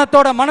அந்த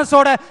குணத்தோட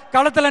மனசோட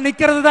களத்துல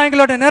நிக்கிறது தான்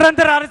எங்களோட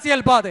நிரந்தர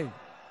அரசியல் பாதை.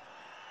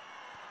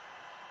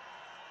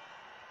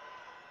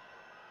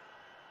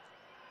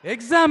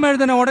 எக்ஸாம்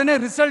எழுதின உடனே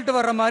ரிசல்ட்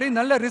வர்ற மாதிரி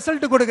நல்ல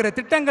ரிசல்ட் கொடுக்கிற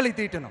திட்டங்களை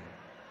தீட்டணும்,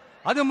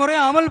 அது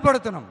முறையை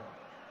அமல்படுத்தணும்,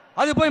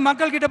 அது போய்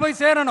மக்கள் கிட்ட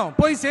போய் சேரணும்,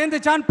 போய்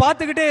சேர்ந்துச்சான்னு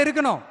பார்த்துக்கிட்டே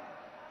இருக்கணும்.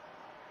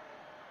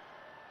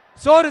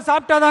 சோறு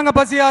சாப்பிட்டாதாங்க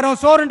பசியாரும்,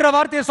 சோறுன்ற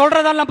வார்த்தையை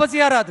சொல்றதெல்லாம்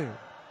பசியாராது.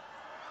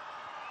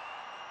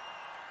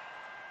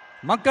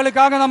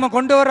 மக்களுக்காக நம்ம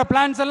கொண்டு வர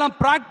பிளான்ஸ் எல்லாம்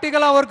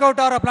பிராக்டிக்கலா ஒர்க்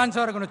அவுட் ஆகிற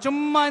பிளான்ஸா இருக்கணும்.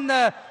 சும்மா இந்த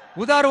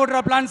உதார விடுற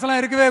பிளான்ஸ் எல்லாம்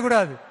இருக்கவே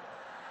கூடாது.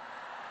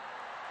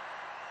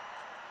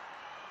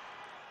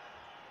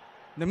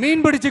 இந்த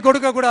மீன் பிடிச்சு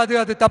கொடுக்க கூடாது,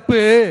 அது தப்பு.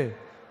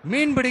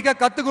 மீன் பிடிக்க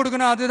கத்து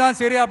கொடுக்கணும், அதுதான்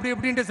சரி. அப்படி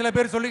இப்படின்ட்டு சில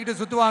பேர் சொல்லிக்கிட்டு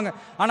சுத்துவாங்க.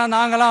 ஆனா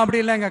நாங்களாம்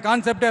அப்படி இல்லைங்க,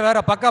 கான்செப்டே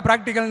வேற, பக்கா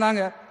பிராக்டிக்கல்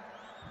தாங்க.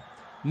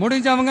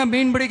 முடிஞ்சவங்க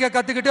மீன் பிடிக்க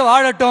கத்துக்கிட்டு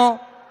வாழட்டும்,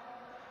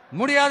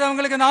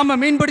 முடியாதவங்களுக்கு நாம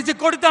மீன் பிடிச்சு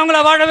கொடுத்து அவங்கள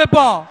வாழ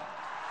வைப்போம்.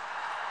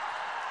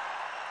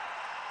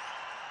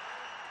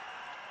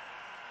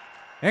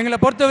 எங்களை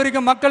பொறுத்த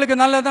வரைக்கும் மக்களுக்கு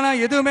நல்லதுனா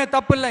எதுவுமே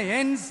தப்பு இல்லை.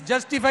 ends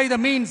justify the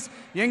means.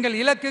 எங்கள்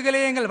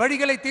இலக்குகளே எங்கள்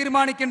வழிகளை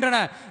தீர்மானிக்கின்றன.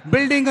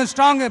 பில்டிங்கும்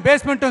ஸ்ட்ராங்,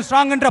 பேஸ்மெண்ட்டும்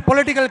ஸ்ட்ராங் என்ற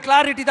பொலிட்டிக்கல்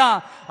கிளாரிட்டி தான்,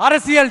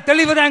 அரசியல்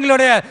தெளிவு தான்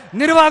எங்களுடைய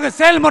நிர்வாக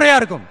செயல்முறையா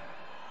இருக்கும்.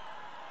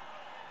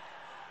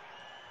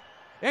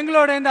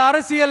 எங்களுடைய இந்த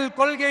அரசியல்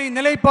கொள்கை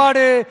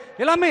நிலைப்பாடு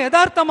எல்லாமே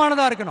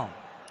யதார்த்தமானதா இருக்கணும்.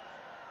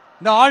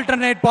 இந்த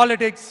ஆல்டர்னேட்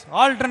பாலிடிக்ஸ்,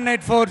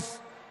 ஆல்டர்னேட் ஃபோர்ஸ்,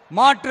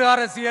 மாற்று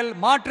அரசியல்,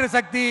 மாற்று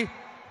சக்தி,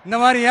 இந்த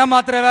மாதிரி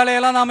ஏமாத்துற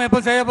வேலையெல்லாம் நாம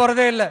எப்போ செய்ய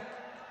போறதே இல்லை.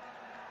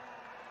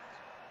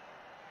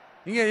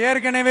 இங்க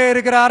ஏற்கனவே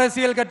இருக்கிற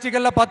அரசியல்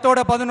கட்சிகள்ல 10ஓட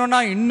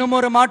 11 இன்னும்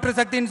ஒரு மாற்று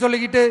சக்தின்னு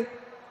சொல்லிக்கிட்டு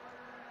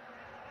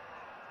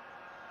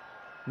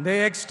இந்த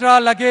எக்ஸ்ட்ரா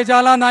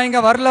லக்கேஜாலாம் நான்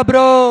இங்க வரல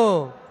ப்ரோ.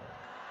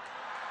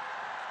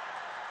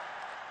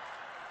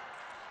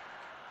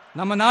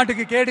 நம்ம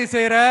நாட்டுக்கு கேடு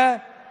செய்யற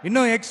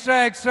இன்னும்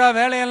எக்ஸ்ட்ரா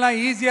வேலையெல்லாம்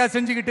ஈஸியா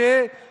செஞ்சுக்கிட்டு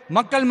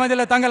மக்கள்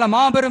மத்தியில் தங்களை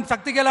மாபெரும்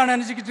சக்திகளா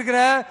நினைச்சுக்கிட்டு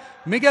இருக்கிற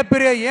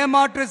மிகப்பெரிய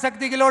ஏமாற்று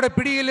சக்திகளோட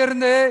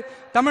பிடியிலிருந்து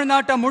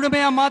தமிழ்நாட்டை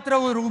முழுமையா மாத்திர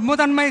ஒரு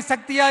முதன்மை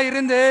சக்தியா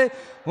இருந்து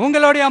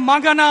உங்களுடைய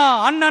மகனா,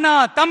 அண்ணனா,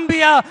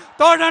 தம்பியா,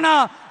 தோழனா,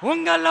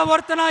 உங்கள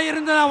ஒருத்தனா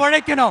இருந்து நான்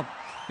உழைக்கணும்.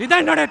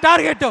 இதான் என்னுடைய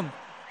டார்கெட்டும்.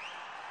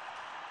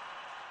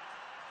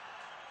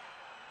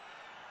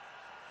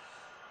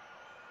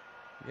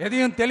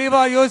 எதையும்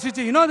தெளிவா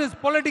யோசிச்சு, this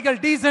political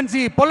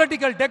decency,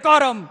 political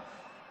decorum,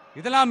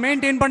 இதெல்லாம்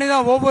மெயின்டைன் பண்ணி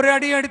தான் ஒவ்வொரு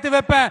அடியும் எடுத்து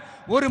வைப்பேன்.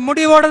 ஒரு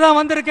முடிவோட தான்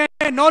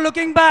வந்திருக்கேன். No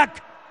looking back.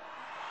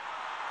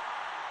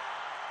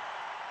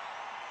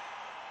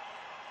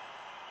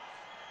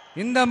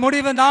 இந்த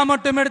முடிவு நான்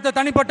மட்டும் எடுத்த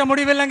தனிப்பட்ட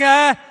முடிவு இல்லைங்க,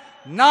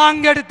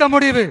 நாங்க எடுத்த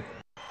முடிவு.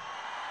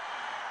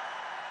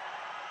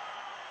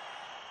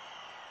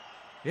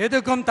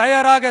 எதுக்கும்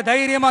தயாராக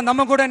தைரியமா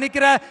நம்ம கூட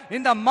நிக்கிற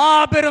இந்த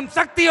மாபெரும்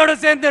சக்தியோட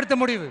சேர்ந்து எடுத்த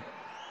முடிவு.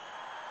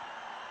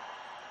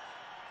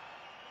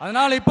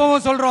 அதனால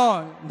இப்பவும் சொல்றோம்,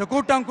 இந்த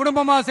கூட்டம்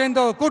குடும்பமா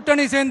சேர்ந்தோ,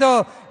 கூட்டணி சேர்ந்தோ,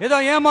 ஏதோ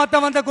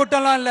ஏமாத்த வந்த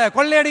கூட்டம்லாம் இல்ல,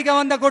 கொள்ளையடிக்க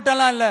வந்த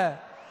கூட்டம்லாம் இல்ல.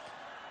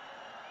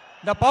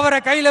 இந்த பவரை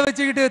கையில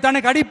வச்சுக்கிட்டு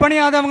தனக்கு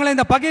அடிப்பணியாதவங்களை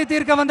இந்த பகை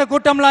தீர்க்க வந்த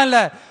கூட்டம்லாம் இல்ல.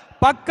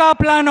 பக்கா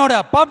பிளானோட,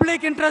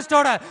 பப்ளிக்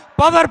இன்ட்ரெஸ்டோட,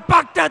 பவர்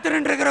பாக்டா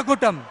திருண்டிருக்கிற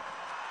கூட்டம்.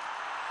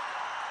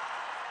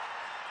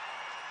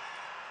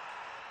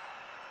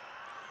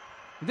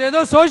 இது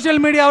ஏதோ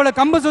சோசியல் மீடியாவில்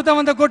கம்பு சுத்த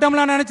வந்த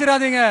கூட்டம்லாம்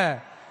நினைச்சிடாதீங்க.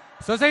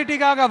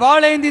 சொசைட்டிக்காக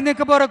வாழேந்தி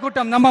நிற்க போற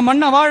கூட்டம், நம்ம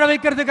மண்ணை வாழ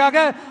வைக்கிறதுக்காக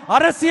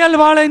அரசியல்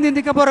வாழேந்தி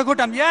நிற்க போற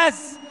கூட்டம்.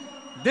 S,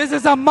 this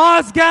is a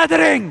mass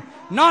gathering,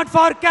 not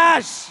for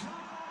cash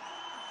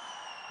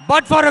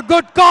but for a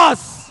good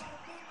cause.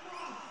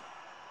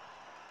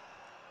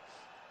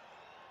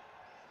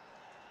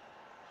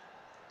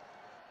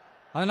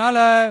 அதனால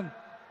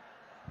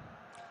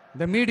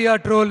இந்த மீடியா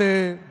ட்ரோலு,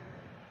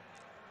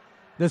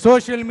 இந்த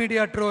சோசியல்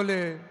மீடியா ட்ரோலு,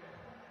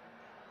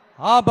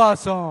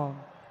 ஆபாசம்,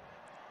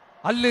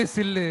 அல்லு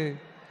சில்லு,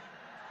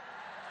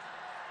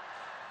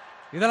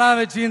 இதெல்லாம்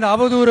வச்சு இந்த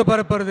அவதூறு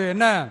பரப்புறது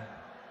என்ன,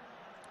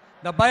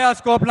 இந்த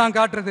பயாஸ்கோப்லாம்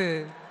காட்டுறது,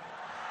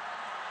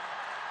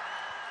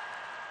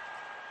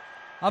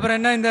 அப்புறம்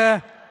என்ன இந்த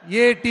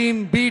ஏ டீம்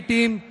பி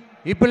டீம்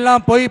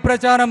இப்படிலாம் பொய்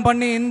பிரச்சாரம்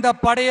பண்ணி இந்த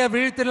படையை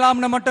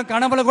வீழ்த்திடலாம்னு மட்டும்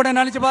கனவுல கூட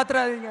நினைச்சு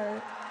பாத்துறாதீங்க.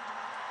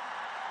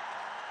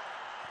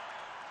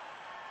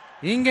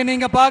 இங்க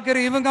நீங்க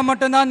பாக்குற இவங்க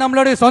மட்டும்தான்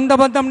நம்மளுடைய சொந்த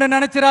பந்தம்னு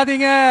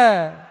நினைச்சிடாதீங்க.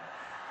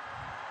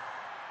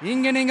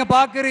 இங்க நீங்க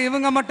பாக்குற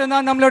இவங்க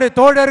மட்டும்தான் நம்மளுடைய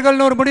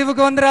தோழர்கள்னு ஒரு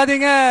முடிவுக்கு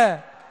வந்துடாதீங்க.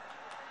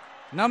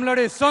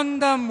 நம்மளுடைய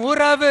சொந்தம்,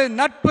 உறவு,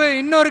 நட்பு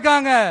இன்னும்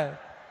இருக்காங்க.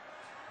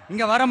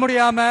 இங்க வர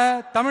முடியாம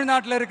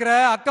தமிழ்நாட்டில் இருக்கிற,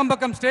 அக்கம்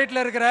பக்கம்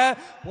ஸ்டேட்ல இருக்கிற,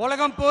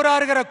 உலகம் பூரா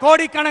இருக்கிற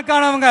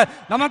கோடிக்கணக்கானவங்க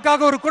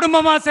நமக்காக ஒரு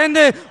குடும்பமா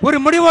சேர்ந்து ஒரு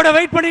முடிவோட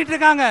வெயிட் பண்ணிட்டு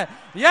இருக்காங்க.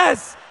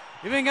 எஸ்,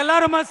 இவங்க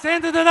எல்லாருமா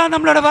சேர்ந்ததுதான்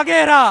நம்மளோட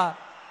வகையரா.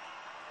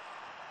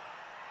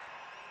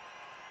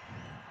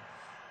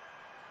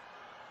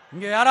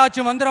 இங்க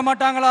யாராச்சும் வந்துட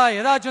மாட்டாங்களா,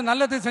 ஏதாச்சும்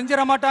நல்லது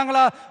செஞ்சிட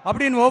மாட்டாங்களா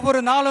அப்படின்னு ஒவ்வொரு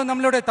நாளும்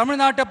நம்மளுடைய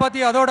தமிழ்நாட்டை பத்தி,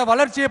 அதோட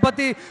வளர்ச்சியை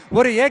பத்தி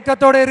ஒரு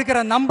ஏக்கத்தோட இருக்கிற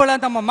நம்மள,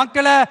 நம்ம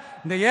மக்களை,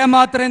 இந்த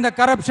ஏமாத்துற இந்த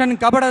கரப்ஷன்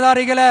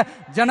கபடதாரிகளை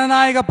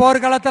ஜனநாயக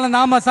போர்க்களத்தில்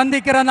நாம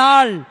சந்திக்கிற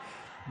நாள்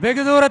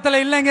வெகு தூரத்தில்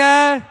இல்லைங்க.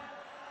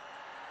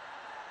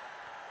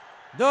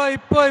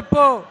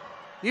 இப்போ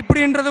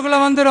இப்படின்றதுக்குள்ள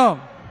வந்துடும்.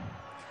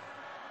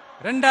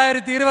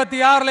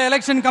 2026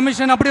 எலெக்ஷன்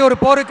கமிஷன் அப்படி ஒரு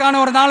போருக்கான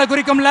ஒரு நாளை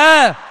குறிக்கும்ல.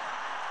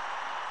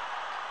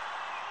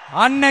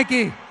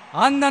 அன்னைக்கு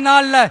அந்த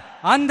நாள்ல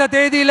அந்த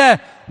தேதியில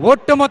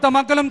ஒட்டுமொத்த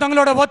மக்களும்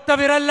தங்களோட ஒத்த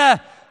விரல்ல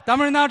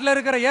தமிழ்நாட்டில்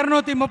இருக்கிற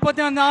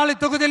 234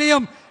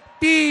 தொகுதியிலையும்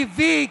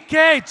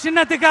டிவிகே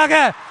சின்னத்துக்காக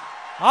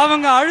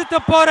அவங்க அழுத்த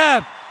போற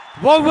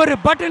ஒவ்வொரு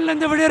பட்டன்ல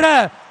இருந்து விடுற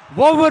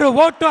ஒவ்வொரு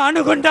ஓட்டும்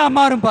அணுகுண்டா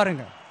மாறும்.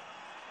 பாருங்க,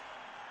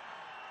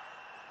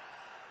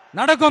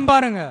 நடக்கும்.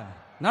 பாருங்க,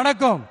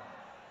 நடக்கும்.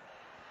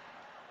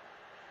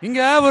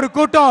 இங்க ஒரு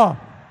கூட்டம்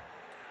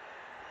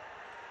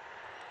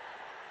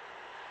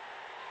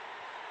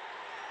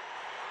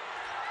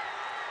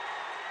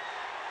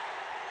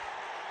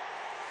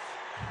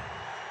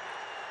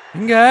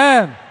இங்க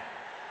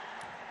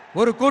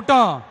ஒரு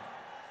கூட்டம்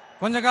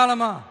கொஞ்ச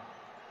காலமா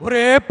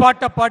ஒரே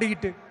பாட்டை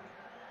பாடிக்கிட்டு,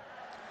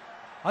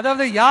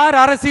 அதாவது யார்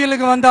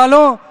அரசியலுக்கு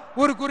வந்தாலும்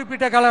ஒரு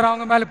குறிப்பிட்ட கலர்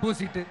அவங்க மேல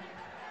பூசிட்டு,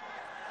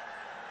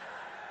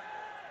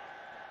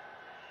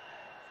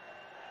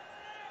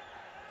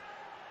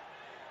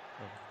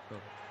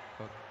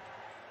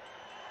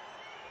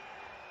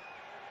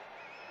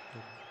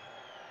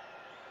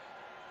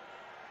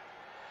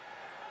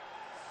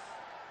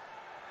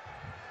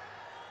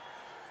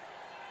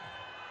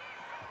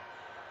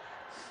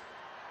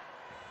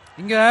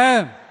 இங்க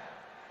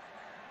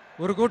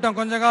ஒரு கூட்டம்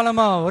கொஞ்ச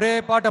காலமா ஒரே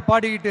பாட்டை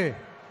பாடிக்கிட்டு,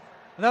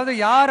 அதாவது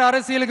யார்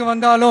அரசியலுக்கு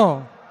வந்தாலும்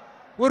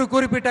ஒரு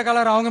குறிப்பிட்ட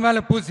கலர் அவங்க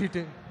மேல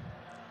பூசிட்டு,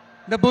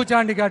 இந்த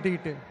பூச்சாண்டி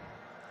காட்டிக்கிட்டு,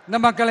 இந்த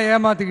மக்களை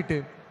ஏமாத்திக்கிட்டு,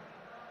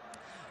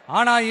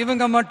 ஆனா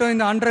இவங்க மட்டும்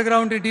இந்த அண்டர்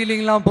கிரவுண்ட்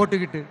டீலிங்லாம்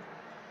போட்டுக்கிட்டு,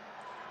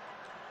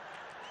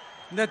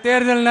 இந்த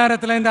தேர்தல்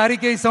நேரத்தில் இந்த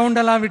அறிக்கை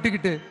சவுண்டெல்லாம்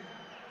விட்டுக்கிட்டு,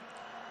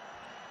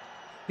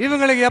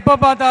 இவங்களுக்கு எப்ப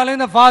பார்த்தாலும்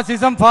இந்த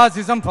பாசிசம்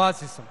பாசிசம்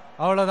பாசிசம்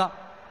அவ்வளவுதான்.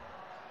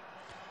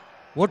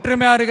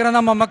 ஒற்றுமையா இருக்கிற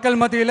நம்ம மக்கள்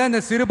மத்தியில் இந்த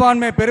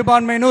சிறுபான்மை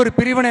பெரும்பான்மைன்னு ஒரு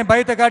பிரிவினை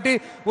பயத்தை காட்டி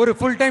ஒரு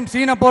ஃபுல் டைம்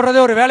சீனை போடுறது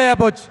ஒரு வேலையா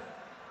போச்சு.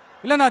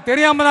 இல்ல, நான்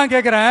தெரியாம தான்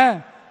கேட்கிறேன்,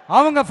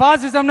 அவங்க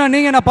பாசிசம்னா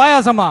நீங்க என்ன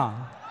பாயாசமா?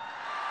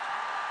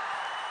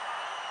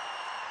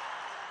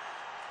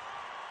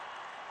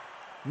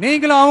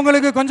 நீங்களும்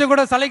அவங்களுக்கு கொஞ்சம்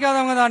கூட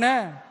சளைக்காதவங்க தானே.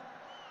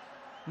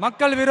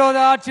 மக்கள் விரோத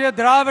ஆட்சியை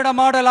திராவிட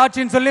மாடல்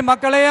ஆட்சின்னு சொல்லி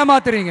மக்களை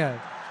ஏமாத்துறீங்க.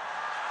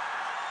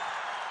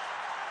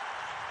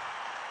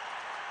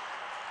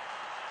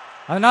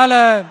 அதனால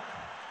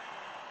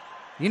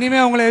இனிமே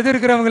உங்களை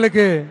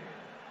எதிர்க்கிறவங்களுக்கு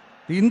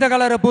இந்த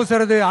கலரை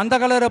பூசுறது அந்த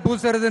கலரை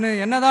பூசுறதுன்னு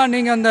என்னதான்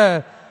நீங்க அந்த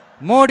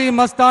மோடி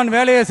மஸ்தான்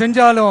வேலையை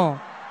செஞ்சாலும்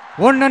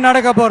ஒண்ணு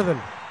நடக்க போறது.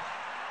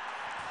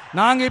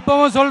 நாங்க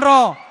இப்பவும்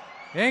சொல்றோம்,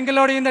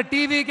 எங்களுடைய இந்த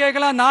டிவி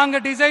கேக்கலாம் நாங்க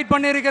டிசைட்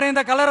பண்ணிருக்கிற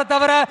இந்த கலரை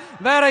தவிர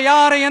வேற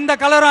யாரும் எந்த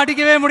கலரும்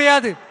அடிக்கவே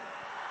முடியாது.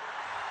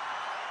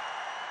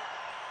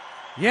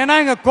 ஏன்னா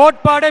எங்க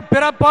கோட்பாடே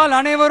பிறப்பால்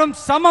அனைவரும்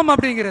சமம்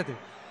அப்படிங்கிறது.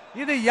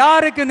 இது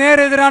யாருக்கு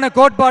நேர் எதிரான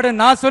கோட்பாடு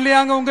நான்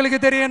சொல்லியாங்க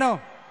உங்களுக்கு தெரியணும்.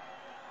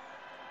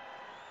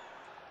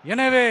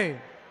 எனவே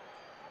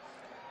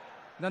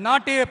இந்த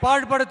நாட்டையை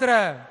பாழ்படுத்துற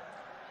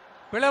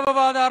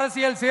பிளவுவாத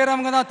அரசியல்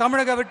செய்யறவங்க தான்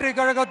தமிழக வெற்றி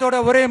கழகத்தோட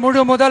ஒரே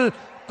முழு முதல்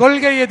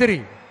கொள்கை எதிரி,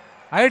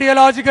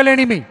 ஐடியாலஜிக்கல்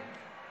எனிமி.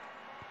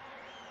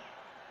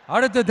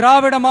 அடுத்து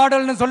திராவிட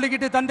மாடல்னு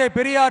சொல்லிக்கிட்டு தந்தை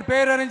பெரியார்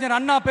பேரறிஞர்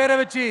அண்ணா பேரை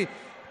வச்சு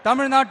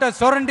தமிழ்நாட்டை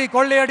சுரண்டி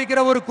கொள்ளையடிக்கிற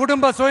ஒரு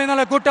குடும்ப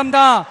சுயநல கூட்டம்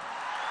தான்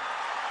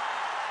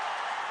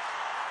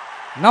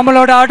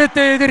நம்மளோட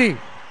அடுத்த எதிரி,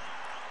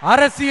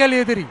 அரசியல்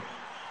எதிரி,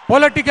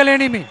 பொலிட்டிக்கல்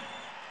எனிமி.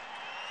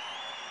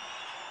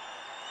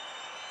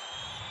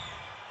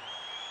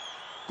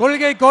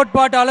 கொள்கை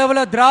கோட்பாட்டு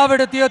அளவில்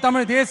திராவிடத்தையோ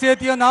தமிழ்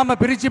தேசியத்தையோ நாம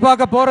பிரிச்சு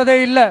பார்க்க போறதே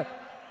இல்லை.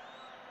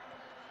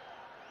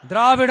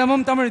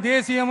 திராவிடமும் தமிழ்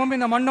தேசியமும்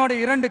இந்த மண்ணோட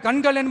இரண்டு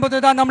கண்கள்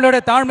என்பதுதான்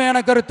நம்மளுடைய தாழ்மையான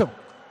கருத்தும்.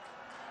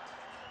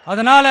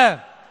 அதனால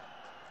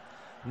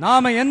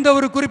நாம எந்த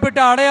ஒரு குறிப்பிட்ட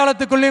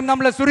அடையாளத்துக்குள்ளேயும்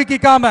நம்மளை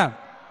சுருக்கிக்காம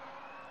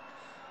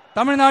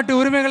தமிழ்நாட்டு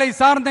உரிமைகளை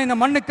சார்ந்த இந்த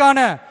மண்ணுக்கான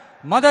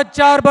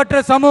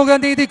மதச்சார்பற்ற சமூக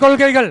நீதி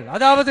கொள்கைகள்,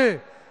 அதாவது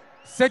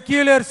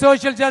செக்யூலர்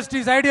சோஷியல்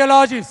ஜஸ்டிஸ்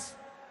ஐடியாலஜிஸ்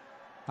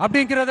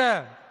அப்படிங்கிறத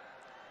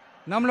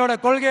நம்மளோட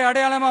கொள்கை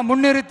அடையாளமா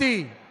முன்னிறுத்தி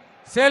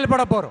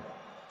செயல்பட போறோம்.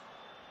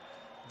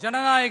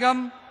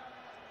 ஜனநாயகம்,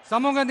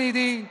 சமூக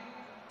நீதி,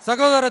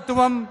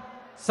 சகோதரத்துவம்,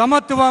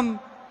 சமத்துவம்,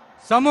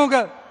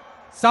 சமூக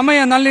சமய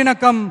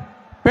நல்லிணக்கம்,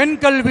 பெண்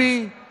கல்வி,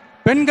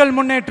 பெண்கள்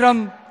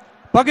முன்னேற்றம்,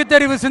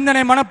 பகுத்தறிவு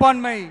சிந்தனை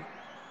மனப்பான்மை,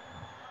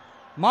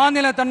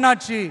 மாநில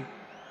தன்னாட்சி,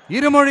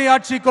 இருமொழி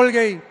ஆட்சி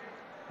கொள்கை,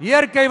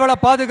 இயற்கை வள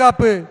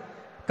பாதுகாப்பு,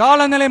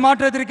 காலநிலை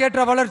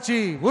மாற்றத்திற்கேற்ற வளர்ச்சி,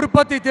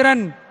 உற்பத்தி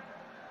திறன்,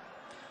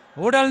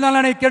 உடல்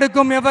நலனை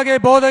கெடுக்கும் எவ்வகை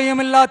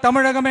போதையும் இல்லா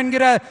தமிழகம்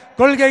என்கிற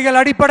கொள்கைகள்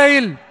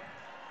அடிப்படையில்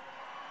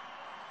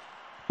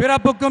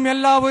பிறப்புக்கும்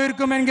எல்லா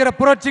உயிர்க்கும் என்கிற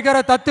புரட்சிகர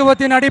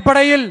தத்துவத்தின்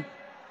அடிப்படையில்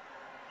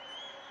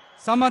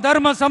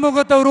சமதர்ம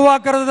சமூகத்தை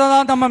உருவாக்குறது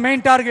தான் நம்ம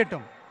மெயின்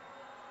டார்கெட்டும்.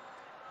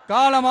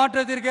 கால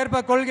மாற்றத்திற்கு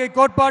ஏற்ப கொள்கை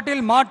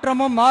கோட்பாட்டில்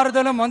மாற்றமும்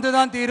மாறுதலும்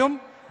வந்துதான் தீரும்.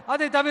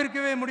 அதை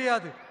தவிர்க்கவே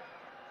முடியாது.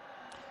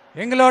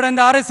 எங்களோட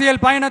இந்த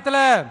அரசியல்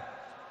பயணத்தில்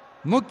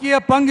முக்கிய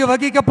பங்கு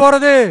வகிக்க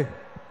போறது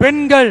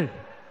பெண்கள்,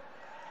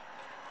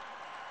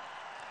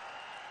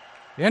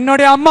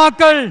 என்னுடைய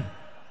அம்மாக்கள்,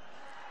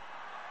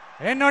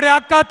 என்னுடைய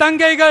அக்கா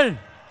தங்கைகள்,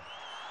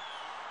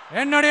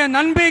 என்னுடைய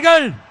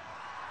நண்பிகள்.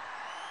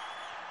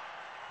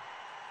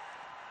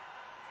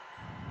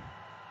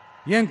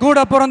 என் கூட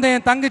பிறந்த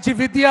என் தங்கச்சி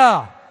வித்யா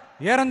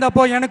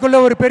இறந்தப்போ எனக்குள்ள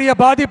ஒரு பெரிய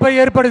பாதிப்பை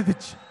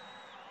ஏற்படுத்துச்சு.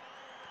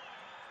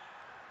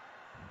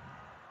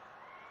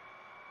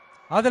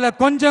 அதுல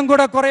கொஞ்சம்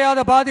கூட குறையாத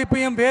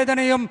பாதிப்பையும்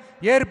வேதனையும்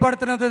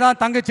ஏற்படுத்தினது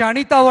தான் தங்கச்சி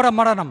அனிதாவோட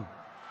மரணம்.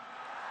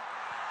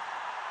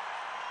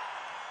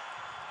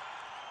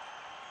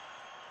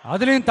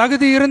 அதுலயும்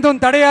தகுதி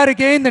இருந்தும் தடையா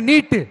இருக்கே இந்த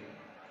நீட்டு.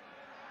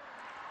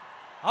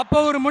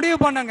 அப்ப ஒரு முடிவு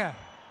பண்ணங்க,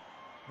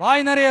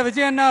 வாய் நிறைய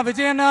விஜயண்ணா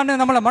விஜயண்ணான்னு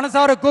நம்மளை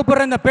மனசார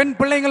கூப்பிடுற இந்த பெண்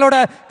பிள்ளைங்களோட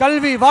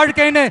கல்வி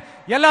வாழ்க்கைன்னு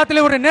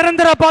எல்லாத்திலும் ஒரு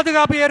நிரந்தர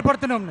பாதுகாப்பு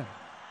ஏற்படுத்தணும்னு.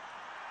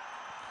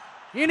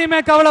 இனிமே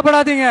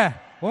கவலைப்படாதீங்க,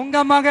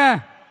 உங்க மகன்,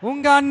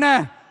 உங்க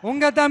அண்ணன்,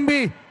 உங்க தம்பி,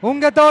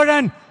 உங்க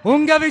தோழன்,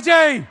 உங்க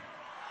விஜய்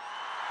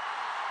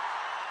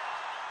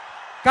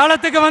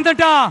களத்துக்கு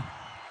வந்துட்டான்.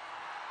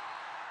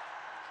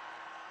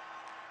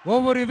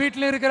 ஒவ்வொரு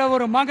வீட்டில் இருக்கிற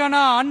ஒரு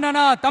மகனா,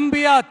 அண்ணனா,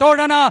 தம்பியா,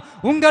 தோழனா,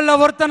 உங்கள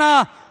ஒருத்தனா,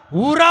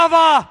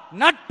 உறவா,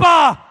 நட்பா,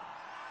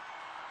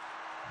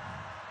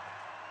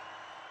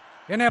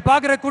 என்னை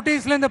பார்க்கிற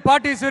குட்டீஸ்ல இருந்து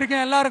பாட்டிஸ்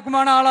வரைக்கும்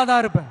எல்லாருக்குமான ஆளா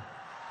தான் இருப்பேன்.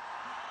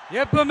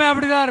 எப்பவுமே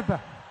அப்படிதான்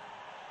இருப்பேன்.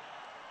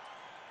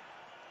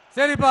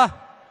 சரிப்பா,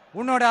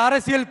 உன்னோட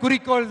அரசியல்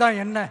குறிக்கோள் தான்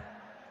என்ன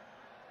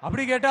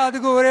அப்படி கேட்டா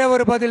அதுக்கு ஒரே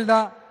ஒரு பதில்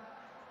தான்,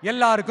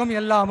 எல்லாருக்கும்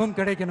எல்லாமும்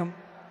கிடைக்கணும்.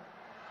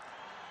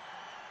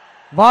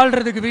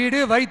 வாழ்றதுக்கு வீடு,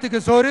 வயிற்றுக்கு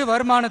சோறு,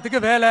 வருமானத்துக்கு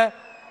வேலை,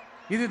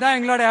 இதுதான்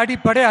எங்களோட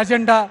அடிப்படை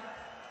அஜெண்டா.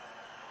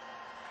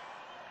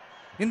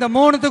 இந்த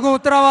மூணுத்துக்கும்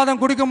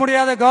உத்தரவாதம் கொடுக்க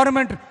முடியாத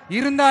கவர்மெண்ட்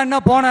இருந்தா என்ன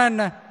போனா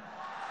என்ன?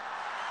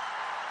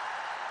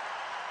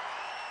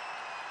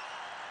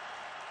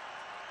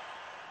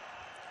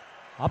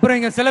 அப்புறம்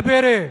இங்க சில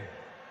பேரு,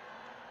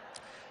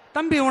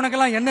 தம்பி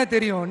உனக்கெல்லாம் என்ன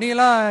தெரியும், நீ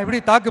எல்லாம் எப்படி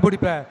தாக்கு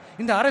பிடிப்ப,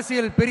 இந்த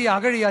அரசியல் பெரிய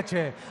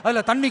அகழியாச்சு,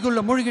 அதுல தண்ணிக்குள்ள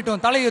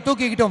முழுகிட்டோம், தலையை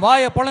தூக்கிக்கிட்டோம்,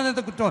 வாயை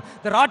பொழந்துக்கிட்டோம்,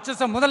 இந்த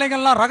ராட்சச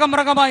முதலைகள்லாம் ரகம்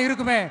ரகமா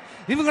இருக்குமே,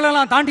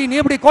 இவங்களெல்லாம் தாண்டி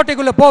நீ எப்படி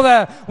கோட்டைக்குள்ள போவ,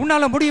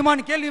 உன்னால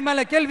முடியுமான்னு கேள்வி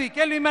மேல கேள்வி,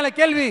 கேள்வி மேல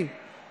கேள்வி.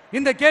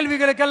 இந்த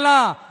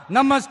கேள்விகளுக்கெல்லாம்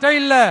நம்ம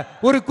ஸ்டைல்ல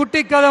ஒரு குட்டி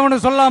கதை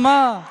ஒன்று சொல்லாமா?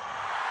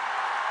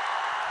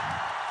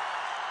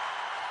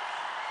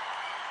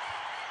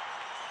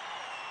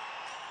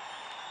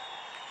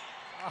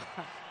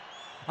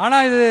 ஆனா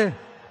இது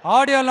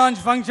ஆடியோ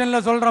லான்ச் ஃபங்க்ஷன்ல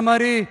சொல்ற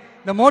மாதிரி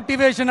இந்த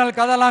மோட்டிவேஷனல்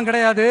கதைலாம்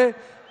கிடையாது.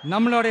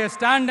 நம்மளுடைய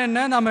ஸ்டாண்ட்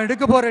என்ன, நம்ம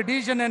எடுக்க போற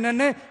டிசிஷன்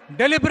என்னன்னு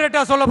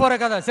டெலிபரேட்டா சொல்ல போற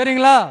கதை.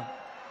 சரிங்களா?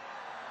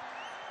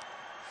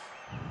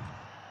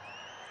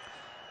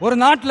 ஒரு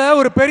நாட்டில்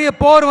ஒரு பெரிய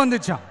போர்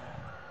வந்துச்சான்.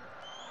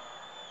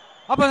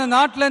 அப்ப அந்த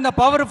நாட்டில் இந்த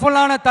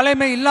பவர்ஃபுல்லான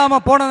தலைமை இல்லாம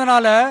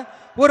போனதுனால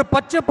ஒரு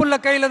பச்சை புள்ள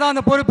கையில தான்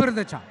அந்த பொறுப்பு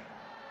இருந்துச்சான்.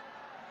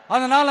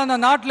 அதனால அந்த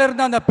நாட்டில்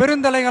இருந்த அந்த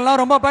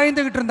பெருந்தலைகள்லாம் ரொம்ப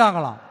பயந்துகிட்டு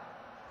இருந்தாங்களாம்.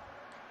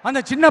 அந்த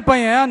சின்ன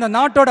பையன் அந்த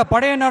நாட்டோட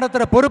படையை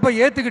நடத்துகிற பொறுப்பை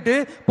ஏற்றுக்கிட்டு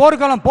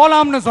போர்க்களம்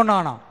போகலாம்னு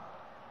சொன்னானா.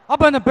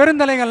 அப்போ அந்த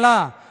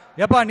பெருந்தலைகள்லாம்,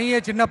 எப்பா நீயே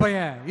சின்ன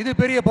பையன், இது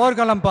பெரிய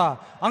போர்க்களம்ப்பா,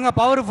 அங்கே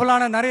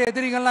பவர்ஃபுல்லான நிறைய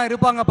எதிரிகள்லாம்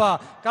இருப்பாங்கப்பா,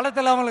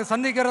 களத்தில் அவங்களுக்கு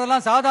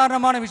சந்திக்கிறதெல்லாம்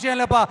சாதாரணமான விஷயம்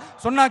இல்லைப்பா,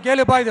 சொன்னா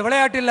கேளுப்பா, இது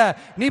விளையாட்டு இல்லை,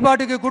 நீ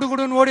பாட்டுக்கு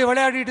குடுகுடுன்னு ஓடி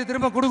விளையாடிட்டு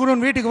திரும்ப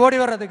குடுகுடுன்னு வீட்டுக்கு ஓடி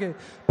வர்றதுக்கு.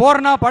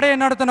 போர்னா படையை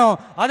நடத்தணும்,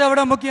 அதை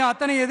விட முக்கியம்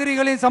அத்தனை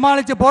எதிரிகளையும்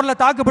சமாளித்து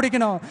போரில் தாக்கு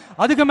பிடிக்கணும்,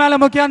 அதுக்கு மேலே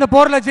முக்கியம் அந்த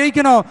போரில்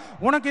ஜெயிக்கணும்.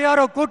 உனக்கு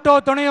யாரோ கூட்டோ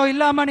துணையோ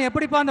இல்லாமல் நீ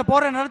எப்படிப்பா அந்த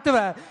போரை நடத்துவ,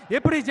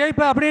 எப்படி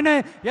ஜெயிப்ப அப்படின்னு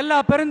எல்லா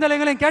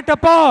பெருந்தலைகளையும்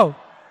கேட்டப்போ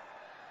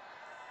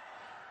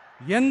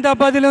எந்த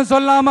பதிலும்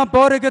சொல்லாம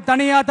போருக்கு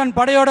தனியா தன்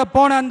படையோட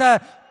போன அந்த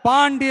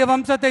பாண்டிய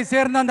வம்சத்தை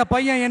சேர்ந்த அந்த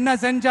பையன் என்ன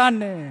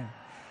செஞ்சான்னு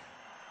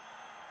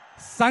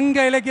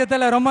சங்க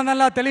இலக்கியத்துல ரொம்ப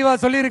நல்லா தெளிவா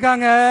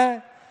சொல்லியிருக்காங்க.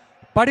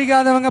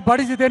 படிக்காதவங்க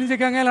படிச்சு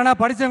தெரிஞ்சுக்கங்க, இல்லைன்னா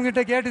படிச்சவங்க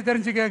கிட்ட கேட்டு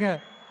தெரிஞ்சுக்கங்க.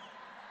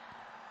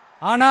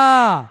 ஆனா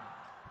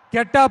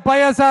கெட்ட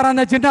பையன் சார்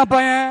அந்த சின்ன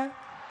பையன்.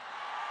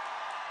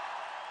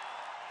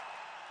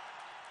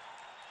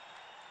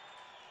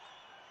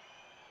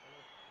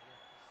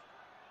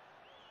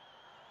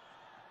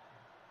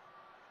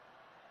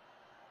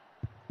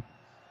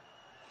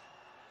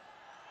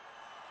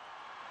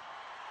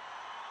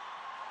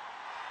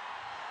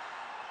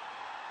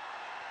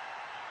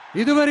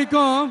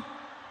 இதுவரைக்கும்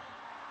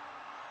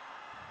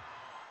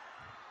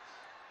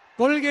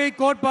கொள்கை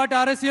கோட்பாட்டு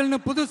அரசியல்னு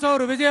புதுசா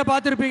ஒரு விஜய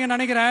பார்த்திருப்பீங்கன்னு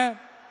நினைக்கிறேன்.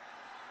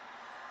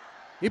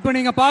 இப்ப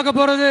நீங்க பார்க்க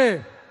போறது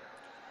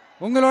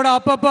உங்களோட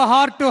அப்பப்ப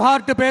ஹார்ட் டு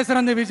ஹார்ட்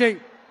பேசுற அந்த விஜய்.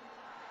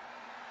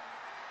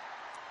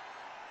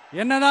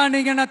 என்னதான்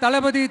நீங்க என்ன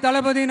தளபதி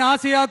தளபதின்னு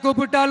ஆசையா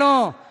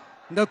கூப்பிட்டாலும்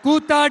இந்த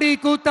கூத்தாடி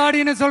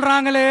கூத்தாடின்னு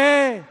சொல்றாங்களே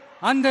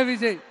அந்த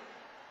விஜய்.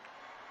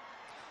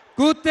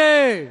 கூத்தே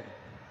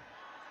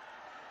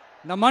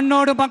இந்த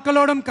மண்ணோடும்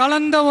மக்களோடும்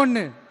கலந்த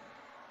ஒண்ணு.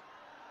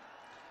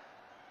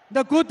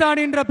 இந்த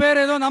கூத்தாடின்ற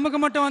பேர் ஏதோ நமக்கு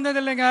மட்டும் வந்தது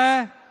இல்லைங்க.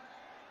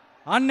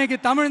 அன்னைக்கு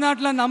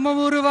தமிழ்நாட்டில் நம்ம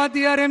ஊரு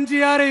வாத்தியார்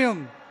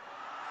எம்ஜிஆரையும்,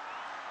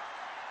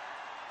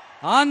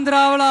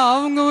 ஆந்திராவில்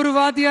அவங்க ஊரு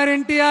வாத்தியார்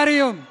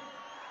என்டிஆரையும்,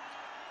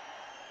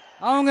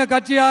 அவங்க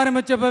கட்சி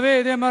ஆரம்பிச்சப்பவே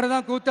இதே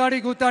மாதிரிதான் கூத்தாடி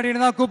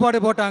கூத்தாடின்னு தான்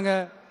கூப்பாடு போட்டாங்க.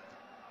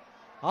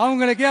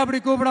 அவங்களுக்கே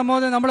அப்படி கூப்பிடும்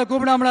போது நம்மளை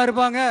கூப்பிடாமலா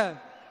இருப்பாங்க?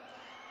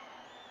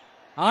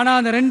 ஆனா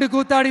அந்த ரெண்டு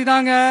கூத்தாடி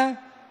தாங்க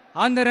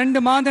அந்த ரெண்டு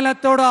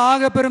மாநிலத்தோட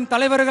ஆக பெரும்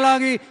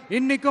தலைவர்களாகி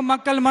இன்னைக்கும்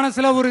மக்கள்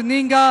மனசுல ஒரு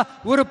நீங்கா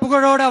ஒரு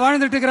புகழோட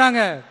வாழ்ந்துட்டு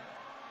இருக்கிறாங்க.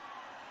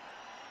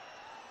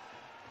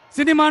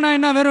 சினிமானா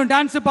என்ன வெறும்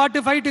டான்ஸ், பாட்டு,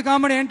 ஃபைட்டு,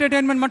 காமெடி,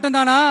 என்டர்டெயின்மெண்ட்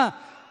மட்டும்தானா?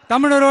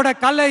 தமிழரோட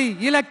கலை,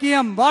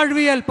 இலக்கியம்,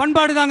 வாழ்வியல்,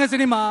 பண்பாடு தாங்க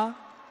சினிமா.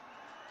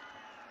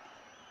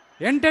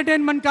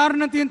 என்டர்டெயின்மெண்ட்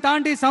காரணத்தையும்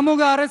தாண்டி சமூக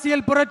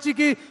அரசியல்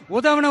புரட்சிக்கு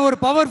உதவின ஒரு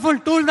பவர்ஃபுல்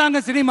டூல்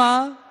தாங்க சினிமா.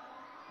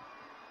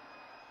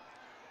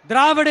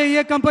 திராவிட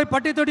இயக்கம் போய்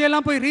பட்டி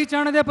தொட்டியெல்லாம் போய் ரீச்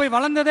ஆனதே, போய்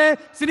வளர்ந்ததே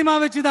சினிமா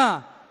வச்சுதான்.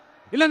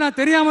 இல்ல நான்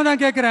தெரியாம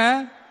தான் கேட்கிறேன்,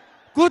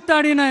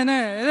 கூத்தாடினா என்ன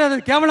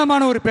ஏதாவது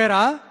கேவலமான ஒரு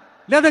பேரா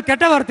இல்ல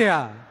கெட்ட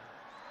வார்த்தையா?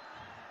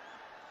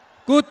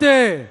 கூத்து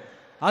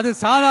அது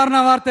சாதாரண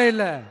வார்த்தை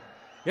இல்ல.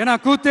 ஏன்னா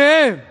கூத்து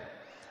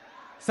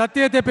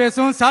சத்தியத்தை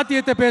பேசும்,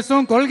 சாத்தியத்தை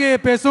பேசும், கொள்கையை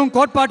பேசும்,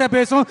 கோட்பாட்டை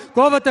பேசும்,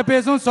 கோபத்தை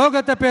பேசும்,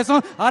 சோகத்தை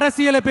பேசும்,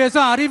 அரசியலை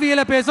பேசும்,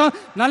 அறிவியலை பேசும்,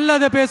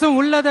 நல்லதை பேசும்,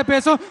 உள்ளதை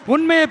பேசும்,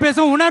 உண்மையை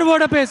பேசும்,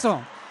 உணர்வோட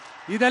பேசும்.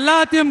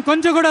 இதெல்லாத்தையும்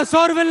கொஞ்சம் கூட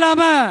சோர்வு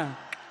இல்லாம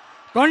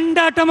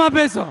கொண்டாட்டமா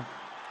பேசும்.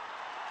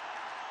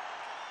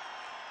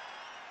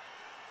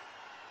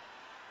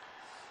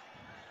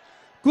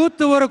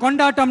 கூத்து ஒரு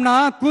கொண்டாட்டம்னா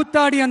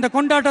கூத்தாடி அந்த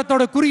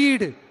கொண்டாட்டத்தோட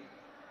குறியீடு.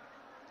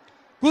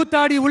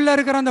 கூத்தாடி உள்ள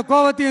இருக்கிற அந்த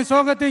கோபத்தையும்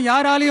சோகத்தையும்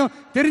யாராலையும்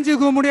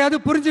தெரிஞ்சுக்க முடியாது,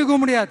 புரிஞ்சுக்க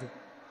முடியாது.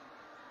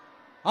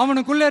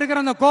 அவனுக்குள்ள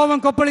இருக்கிற அந்த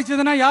கோபம்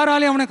கொப்பளிச்சதுன்னா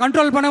யாராலையும் அவனை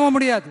கண்ட்ரோல் பண்ணவும்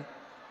முடியாது.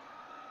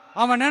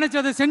 அவன்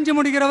நினைச்சதை செஞ்சு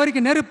முடிக்கிற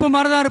வரைக்கும் நெருப்பு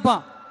மாதிரிதான்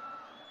இருப்பான்.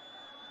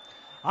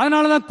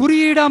 அதனாலதான்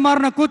குறியீடா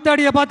மாறின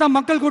கூத்தாடியை பார்த்தா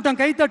மக்கள் கூட்டம்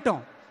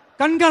கைத்தட்டும்,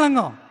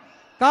 கண்கலங்கும்.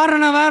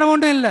 காரணம் வேற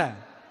ஒன்றும் இல்லை,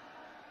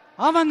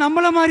 அவன்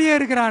நம்மள மாதிரியே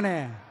இருக்கிறானே,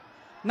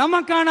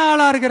 நமக்கான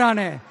ஆளா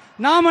இருக்கிறானே,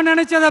 நாம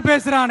நினைச்சத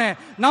பேசுறானே,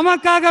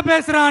 நமக்காக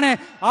பேசுறானே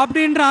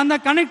அப்படின்ற அந்த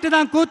கனெக்ட்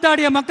தான்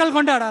கூத்தாடிய மக்கள்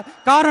கொண்டாட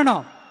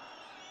காரணம்.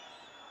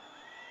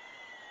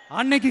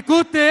 அன்னைக்கு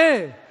கூத்து,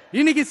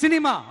 இன்னைக்கு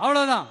சினிமா,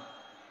 அவ்வளவுதான்.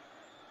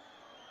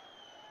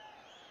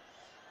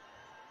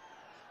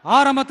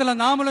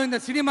 ஆரம்பத்தில் நாமளும்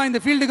இந்த சினிமா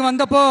இந்த ஃபீல்டுக்கு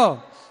வந்தப்போ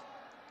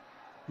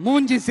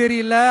மூஞ்சி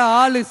சரியில்லை,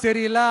 ஆளு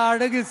சரியில்லை,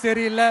 அழகு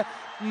சரியில்லை,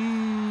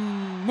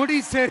 முடி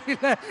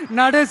சரியில்லை,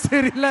 நட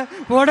சரியில்லை,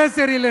 உட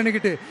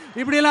சரியில்லைன்னுக்கிட்டு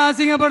இப்படியெல்லாம்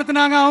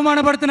அசிங்கப்படுத்தினாங்க,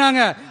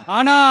 அவமானப்படுத்தினாங்க.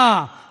 ஆனா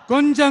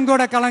கொஞ்சம்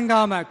கூட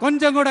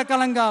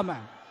கலங்காம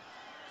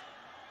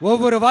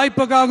ஒவ்வொரு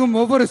வாய்ப்புக்காகவும்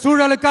ஒவ்வொரு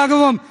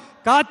சூழலுக்காகவும்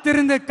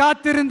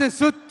காத்திருந்து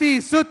சுத்தி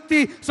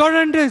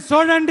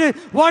சுழண்டு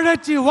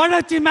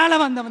உழைச்சி மேல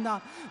வந்தவன்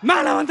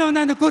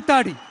தான் இந்த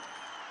கூத்தாடி.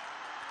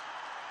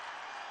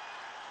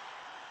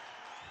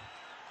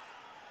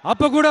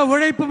 அப்ப கூட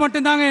உழைப்பு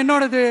மட்டும்தாங்க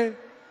என்னோடது.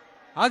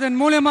 அதன்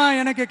மூலமா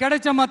எனக்கு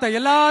கிடைச்ச மத்த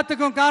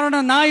எல்லாத்துக்கும்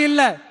காரணம் நான்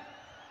இல்லை.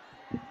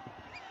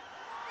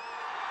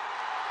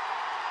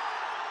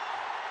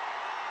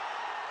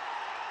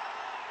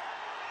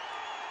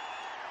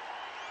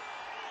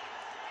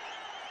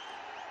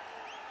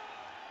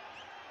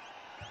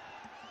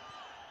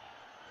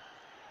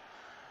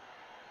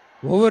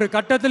 ஒவ்வொரு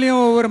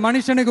கட்டத்திலையும் ஒவ்வொரு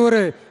மனுஷனுக்கு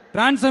ஒரு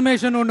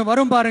டிரான்ஸ்ஃபர்மேஷன் ஒன்று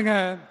வரும் பாருங்க.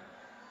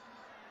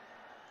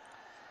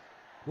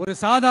 ஒரு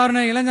சாதாரண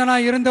இளைஞனா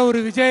இருந்த ஒரு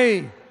விஜய்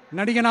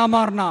நடிகனா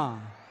மாறினா,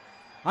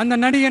 அந்த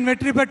நடிகன்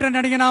வெற்றி பெற்ற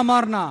நடிகனா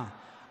மாறினா,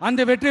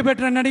 அந்த வெற்றி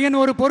பெற்ற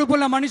நடிகன் ஒரு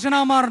பொறுப்புள்ள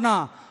மனுஷனா மாறினா,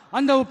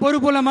 அந்த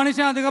பொறுப்புள்ள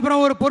மனுஷன்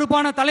அதுக்கப்புறம் ஒரு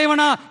பொறுப்பான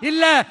தலைவனா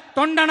இல்ல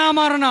தொண்டனா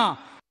மாறினா.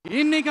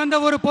 இன்னைக்கு அந்த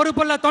ஒரு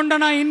பொறுப்புள்ள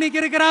தொண்டனா இன்னைக்கு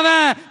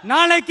இருக்கிறவன்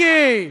நாளைக்கு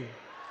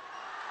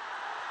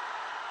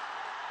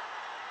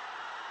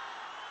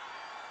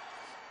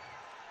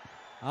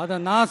அத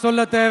நான்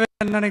சொல்ல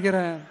தேவைன்னு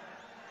நினைக்கிறேன்.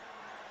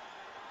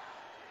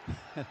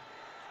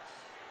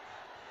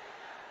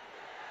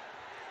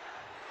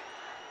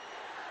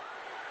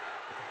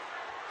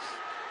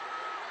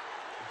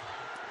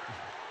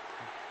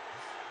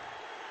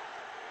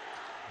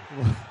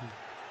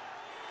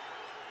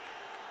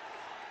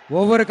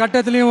 ஒவ்வொரு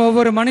கட்டத்திலையும்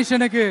ஒவ்வொரு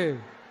மனுஷனுக்கு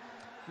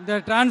இந்த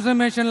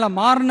டிரான்ஸ்ஃபர்மேஷன்ல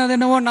மாறினது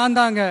என்னவோ நான்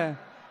தாங்க.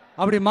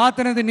 அப்படி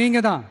மாத்தினது நீங்க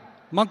தான்,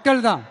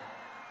 மக்கள் தான்.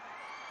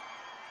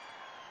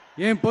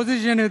 என்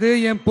பொசிஷன் எது,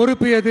 என்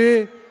பொறுப்பு எது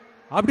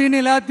அப்படின்னு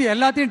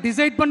எல்லாத்தையும்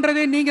டிசைட்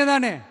பண்றதே நீங்க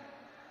தானே.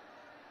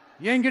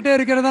 என்கிட்ட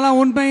இருக்கிறதெல்லாம்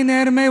உண்மை,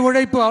 நேர்மை,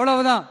 உழைப்பு,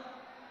 அவ்வளவுதான்.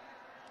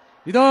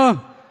 இதோ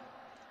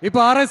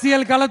இப்ப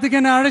அரசியல் களத்துக்கு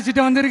என்ன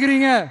அழைச்சிட்டு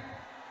வந்திருக்கிறீங்க.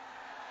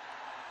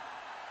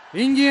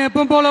 இங்கேயும்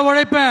எப்ப போல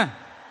உழைப்பேன்,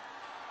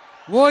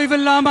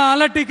 ஓய்வில்லாம,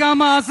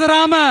 அலட்டிக்காம,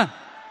 அசராம.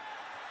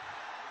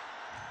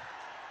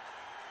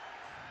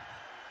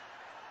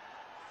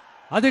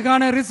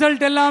 அதுக்கான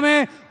ரிசல்ட் எல்லாமே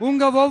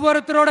உங்க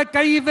ஒவ்வொருத்தரோட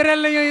கை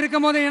விரல்லையும்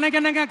இருக்கும் போது எனக்கு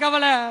என்னங்க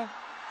கவலை.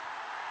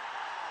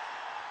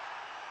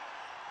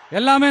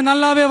 எல்லாமே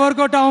நல்லாவே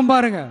ஒர்க் அவுட் ஆகும்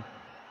பாருங்க.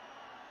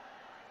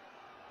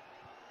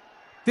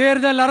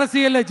 தேர்தல்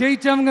அரசியல்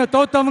ஜெயிச்சவங்க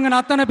தோத்தவங்க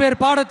அத்தனை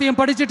பேர் பாடத்தையும்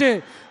படிச்சுட்டு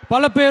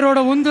பல பேரோட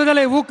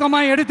உந்துதலை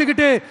ஊக்கமாய்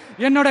எடுத்துக்கிட்டு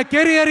என்னோட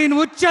கெரியரின்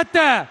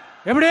உச்சத்தை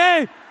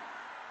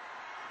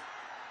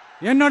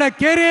என்னோட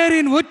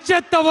கெரியரின்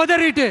உச்சத்தை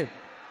உதறிட்டு,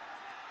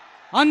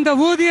 அந்த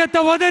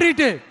ஊதியத்தை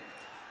உதறிட்டு,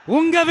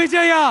 உங்க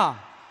விஜயா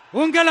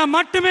உங்களை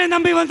மட்டுமே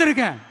நம்பி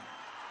வந்திருக்கேன்.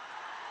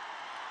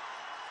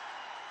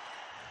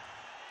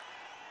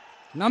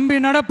 நம்பி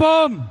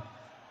நடப்போம்,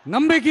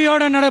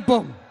 நம்பிக்கையோட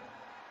நடப்போம்.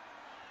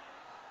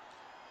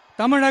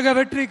 தமிழக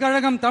வெற்றி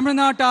கழகம்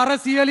தமிழ்நாட்டு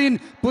அரசியலின்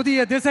புதிய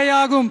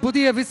திசையாகும்,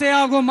 புதிய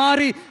விசையாகும்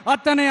மாறி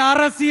அத்தனை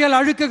அரசியல்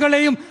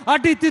அழுக்குகளையும்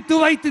அடித்து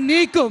துவைத்து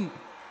நீக்கும்.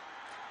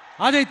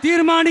 அதை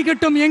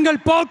தீர்மானிக்கட்டும்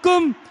எங்கள்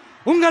போக்கும்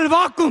உங்கள்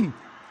வாக்கும்.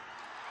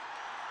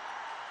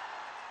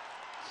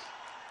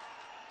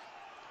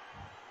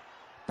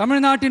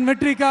 தமிழ்நாட்டின்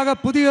வெற்றிக்காக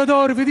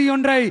புதியதோர் விதி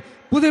ஒன்றை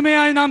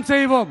புதுமையாய் நாம்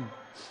செய்வோம்.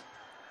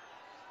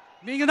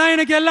 நீங்க தான்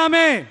எனக்கு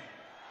எல்லாமே.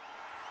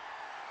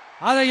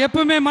 அதை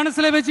எப்பவுமே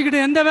மனசுல வச்சுக்கிட்டு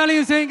எந்த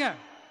வேலையும் செய்யுங்க.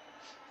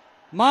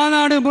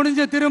 மாநாடு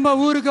முடிஞ்ச திரும்ப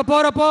ஊருக்கு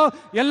போறப்போ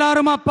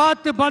எல்லாருமா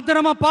பார்த்து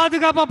பத்திரமா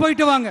பாதுகாப்பா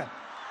போயிட்டு வாங்க.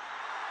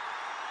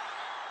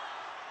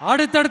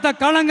 அடுத்தடுத்த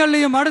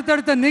களங்களையும்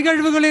அடுத்தடுத்த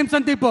நிகழ்வுகளையும்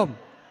சந்திப்போம்.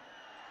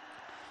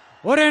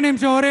 ஒரே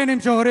நிமிஷம் ஒரே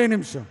நிமிஷம் ஒரே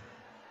நிமிஷம்.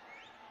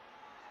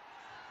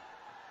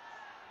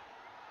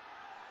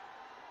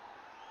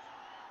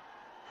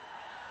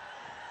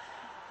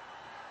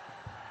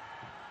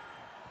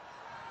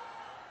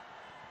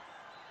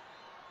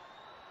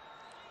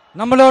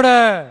 நம்மளோட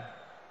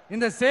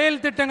இந்த செயல்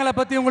திட்டங்களை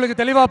பத்தி உங்களுக்கு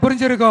தெளிவா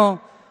புரிஞ்சிருக்கும்.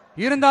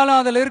 இருந்தாலும்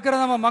அதில் இருக்கிற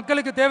நம்ம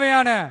மக்களுக்கு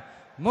தேவையான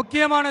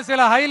முக்கியமான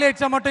சில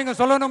ஹைலைட்ஸை மட்டும் இங்க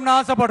சொல்லணும்னு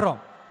ஆசைப்படுறோம்.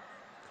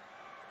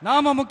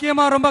 நாம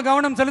முக்கியமா ரொம்ப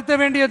கவனம் செலுத்த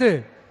வேண்டியது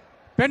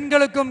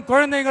பெண்களுக்கும்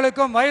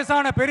குழந்தைகளுக்கும்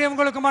வயசான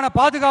பெரியவங்களுக்குமான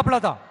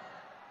பாதுகாப்புல தான்.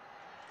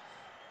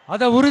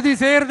 அதை உறுதி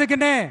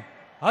செய்யறதுக்குன்னே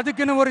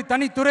அதுக்குன்னு ஒரு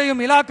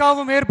தனித்துறையும்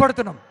இலாக்காவும்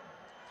ஏற்படுத்தணும்.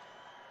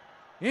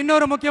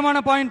 இன்னொரு முக்கியமான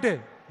பாயிண்ட்,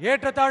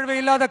 ஏற்றத்தாழ்வு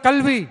இல்லாத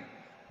கல்வி,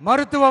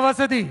 மருத்துவ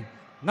வசதி,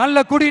 நல்ல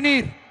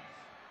குடிநீர்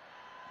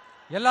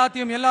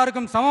எல்லாத்தையும்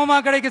எல்லாருக்கும் சமமா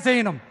கிடைக்க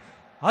செய்யணும்.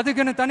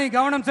 அதுக்குன்னு தனி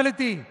கவனம்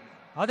செலுத்தி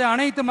அதை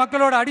அனைத்து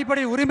மக்களோட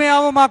அடிப்படை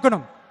உரிமையாகவும்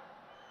ஆக்கணும்.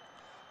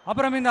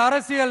 அப்புறம் இந்த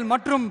அரசியல்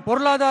மற்றும்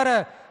பொருளாதார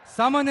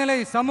சமநிலை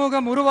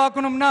சமூகம்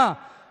உருவாக்கணும்னா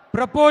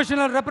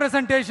ப்ரொபோர்ஷனல்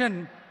ரெப்ரசன்டேஷன்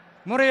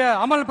முறையை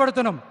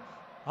அமல்படுத்தணும்.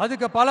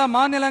 அதுக்கு பல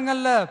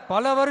மாநிலங்களில்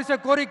பல வருஷ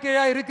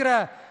கோரிக்கையா இருக்கிற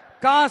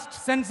காஸ்ட்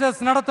சென்சஸ்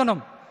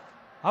நடத்தணும்.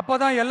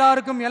 அப்போதான்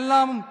எல்லாருக்கும்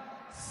எல்லாம்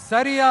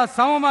சரியா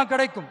சமமா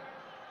கிடைக்கும்.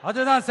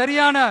 அதுதான்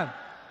சரியான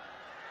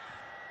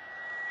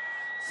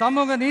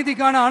சமூக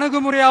நீதிக்கான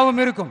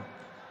அணுகுமுறையாகவும் இருக்கும்.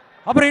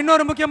 அப்புறம்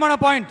இன்னொரு முக்கியமான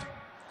பாயிண்ட்,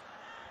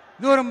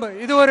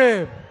 இது ஒரு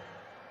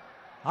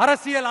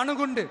அரசியல்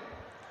அணுகுண்டு.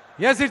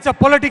 S, it's a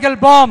political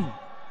bomb.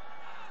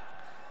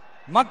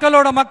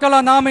 மக்களோட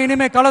மக்களா நாம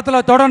இனிமே களத்துல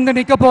தொடர்ந்து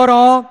நிக்க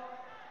போறோம்.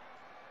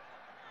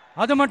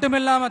 அது மட்டும்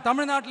இல்லாம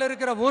தமிழ்நாட்டில்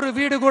இருக்கிற ஒரு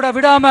வீடு கூட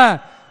விடாம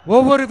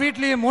ஒவ்வொரு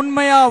வீட்லயும்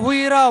உண்மையா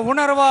உயிரா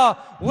உணர்வா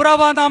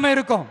உறவா நாம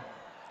இருக்கோம்.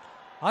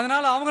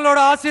 அதனால அவங்களோட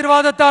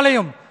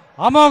ஆசீர்வாதத்தாலையும்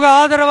அமோக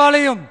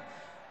ஆதரவாலையும்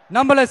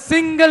நம்மள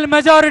சிங்கிள்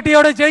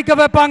மெஜாரிட்டியோட ஜெயிக்க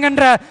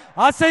வைப்பாங்கன்ற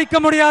அசைக்க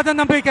முடியாத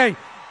நம்பிக்கை,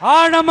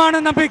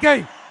 ஆழமான நம்பிக்கை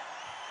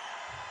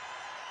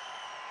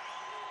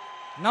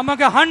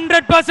நமக்கு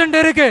 100%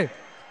 இருக்கு.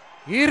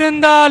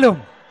 இருந்தாலும்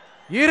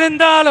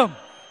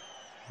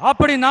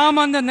அப்படி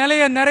நாம் அந்த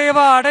நிலையை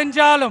நிறைவா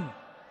அடைஞ்சாலும்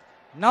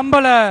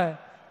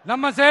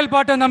நம்ம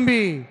செயல்பாட்டை நம்பி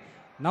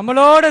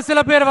நம்மளோட சில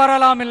பேர்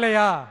வரலாம்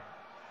இல்லையா?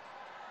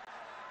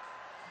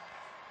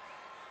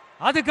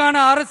 அதுக்கான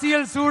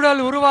அரசியல்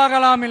சூழல்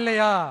உருவாகலாம்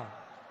இல்லையா?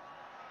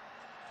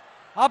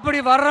 அப்படி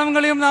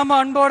வர்றவங்களையும் நாம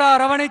அன்போட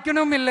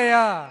அரவணைக்கணும்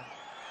இல்லையா?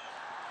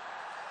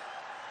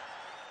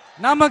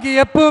 நமக்கு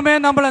எப்பவுமே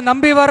நம்மளை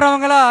நம்பி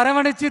வர்றவங்கள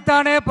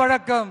அரவணைச்சுத்தானே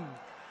பழக்கம்.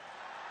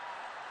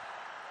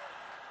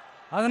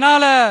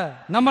 அதனால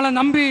நம்மளை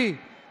நம்பி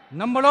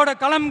நம்மளோட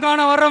களம் காண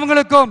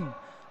வர்றவங்களுக்கும்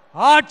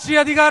ஆட்சி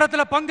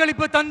அதிகாரத்தில்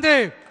பங்களிப்பு தந்து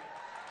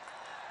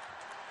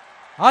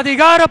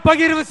அதிகார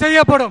பகிர்வு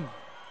செய்யப்படும்.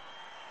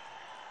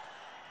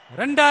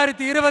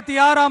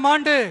 2026ஆம்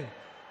ஆண்டு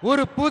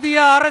ஒரு புதிய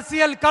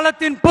அரசியல்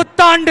களத்தின்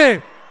புத்தாண்டு.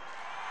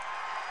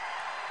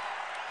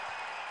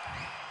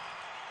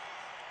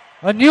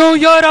 A new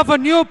year of a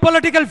new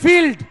political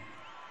field.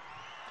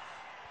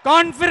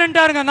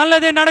 கான்ஃபிடென்ட்டா இருங்க,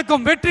 நல்லதே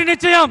நடக்கும், வெற்றி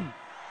நிச்சயம்.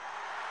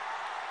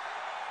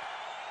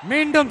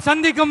 மீண்டும்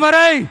சந்திக்கும்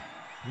வரை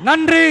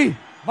நன்றி,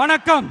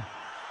 வணக்கம்.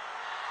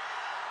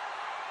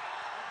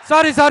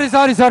 சாரி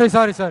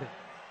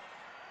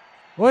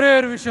ஒரே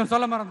ஒரு விஷயம்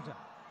சொல்ல மறந்துட்டேன்.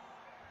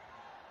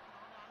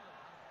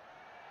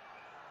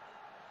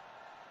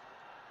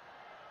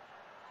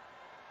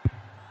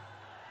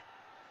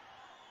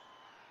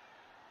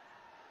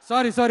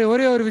 சாரி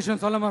ஒரே ஒரு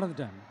விஷயம் சொல்ல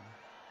மறந்துட்டேன்.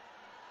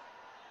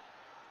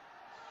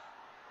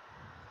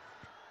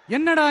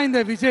 என்னடா இந்த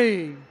விஜய்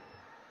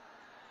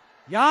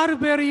யாரு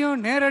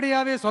பேரையும்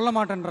நேரடியாவே சொல்ல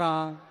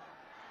மாட்டேன்றான்,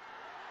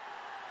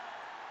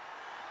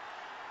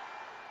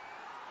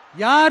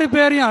 யாரு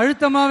பேரையும்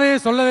அழுத்தமாவே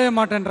சொல்லவே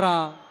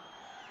மாட்டேன்றான்.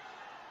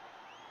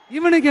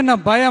 இவனுக்கு என்ன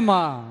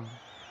பயமா?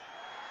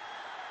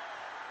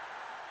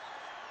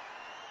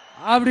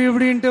 அப்படி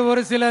இப்படின்ட்டு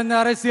ஒரு சில இந்த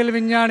அரசியல்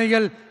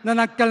விஞ்ஞானிகள், இந்த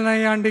நக்கல்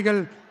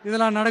நையாண்டிகள்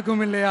இதெல்லாம்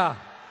நடக்கும் இல்லையா?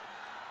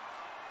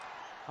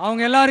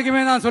 அவங்க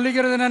எல்லாருக்குமே நான்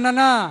சொல்லிக்கிறது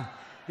என்னன்னா,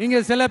 இங்க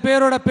சில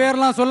பேரோட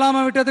பேர்லாம்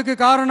சொல்லாம விட்டதுக்கு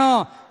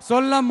காரணம்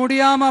சொல்ல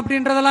முடியாம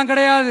அப்படின்றதெல்லாம்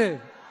கிடையாது,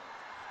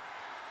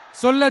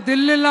 சொல்ல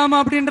தில் இல்லாம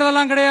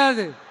அப்படின்றதெல்லாம்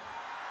கிடையாது.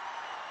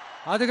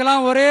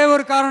 அதுக்கெல்லாம் ஒரே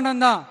ஒரு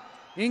காரணம் தான்,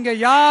 இங்க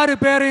யாரு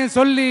பேரையும்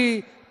சொல்லி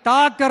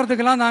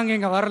தாக்கிறதுக்கெல்லாம் நாங்க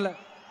இங்க வரல.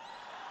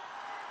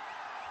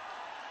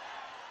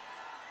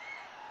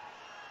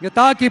 இங்க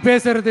தாக்கி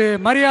பேசுறது,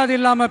 மரியாதை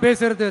இல்லாம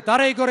பேசுறது,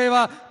 தரை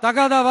குறைவா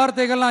தகாத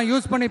வார்த்தைகள்லாம்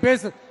யூஸ் பண்ணி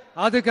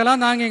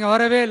அதுக்கெல்லாம் நாங்க இங்க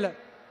வரவே இல்லை.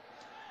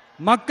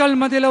 மக்கள்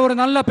மத்தியில் ஒரு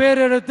நல்ல பேர்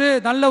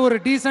எடுத்து நல்ல ஒரு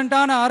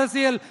டீசெண்டான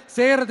அரசியல்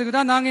செய்யறதுக்கு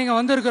தான் நாங்க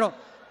இங்க வந்திருக்கிறோம்.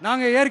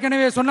 நாங்க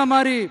ஏற்கனவே சொன்ன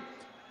மாதிரி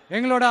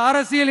எங்களோட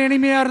அரசியல்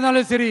இனிமையா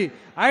இருந்தாலும் சரி,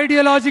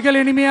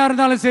 ஐடியாலஜிக்கல் இனிமையா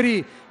இருந்தாலும்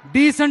சரி,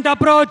 டீசென்ட்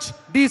அப்ரோச்,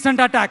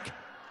 டீசென்ட் அட்டாக்.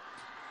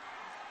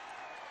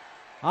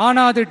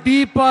 ஆனா அது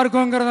டீப்பா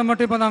இருக்குங்கிறத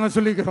மட்டும் இப்ப நாங்க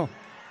சொல்லிக்கிறோம்.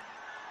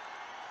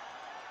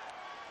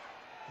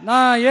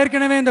 நான்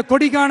ஏற்கனவே இந்த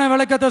கொடிக்கான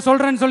விளக்கத்தை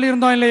சொல்றேன்னு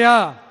சொல்லியிருந்தோம்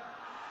இல்லையா?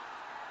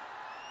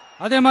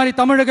 அதே மாதிரி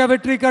தமிழக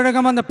வெற்றி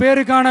கழகம் அந்த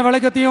பேருக்கான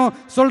விளக்கத்தையும்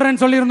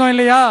சொல்றேன்னு சொல்லியிருந்தோம்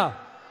இல்லையா?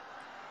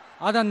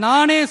 அதை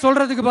நானே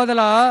சொல்றதுக்கு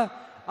பதிலா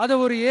அதை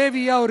ஒரு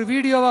ஏவியா ஒரு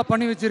வீடியோவா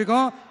பண்ணி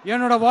வச்சிருக்கோம்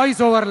என்னோட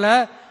வாய்ஸ்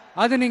ஓவர்ல.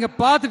 அது நீங்க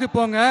பார்த்துட்டு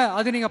போங்க.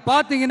 அது நீங்க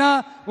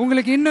பார்த்தீங்கன்னா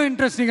உங்களுக்கு இன்னும்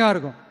இன்ட்ரெஸ்டிங்கா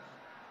இருக்கும்.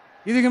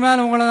 இதுக்கு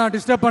மேல உங்களை நான்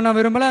டிஸ்டர்ப் பண்ண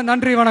விரும்பல.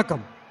 நன்றி,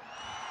 வணக்கம்.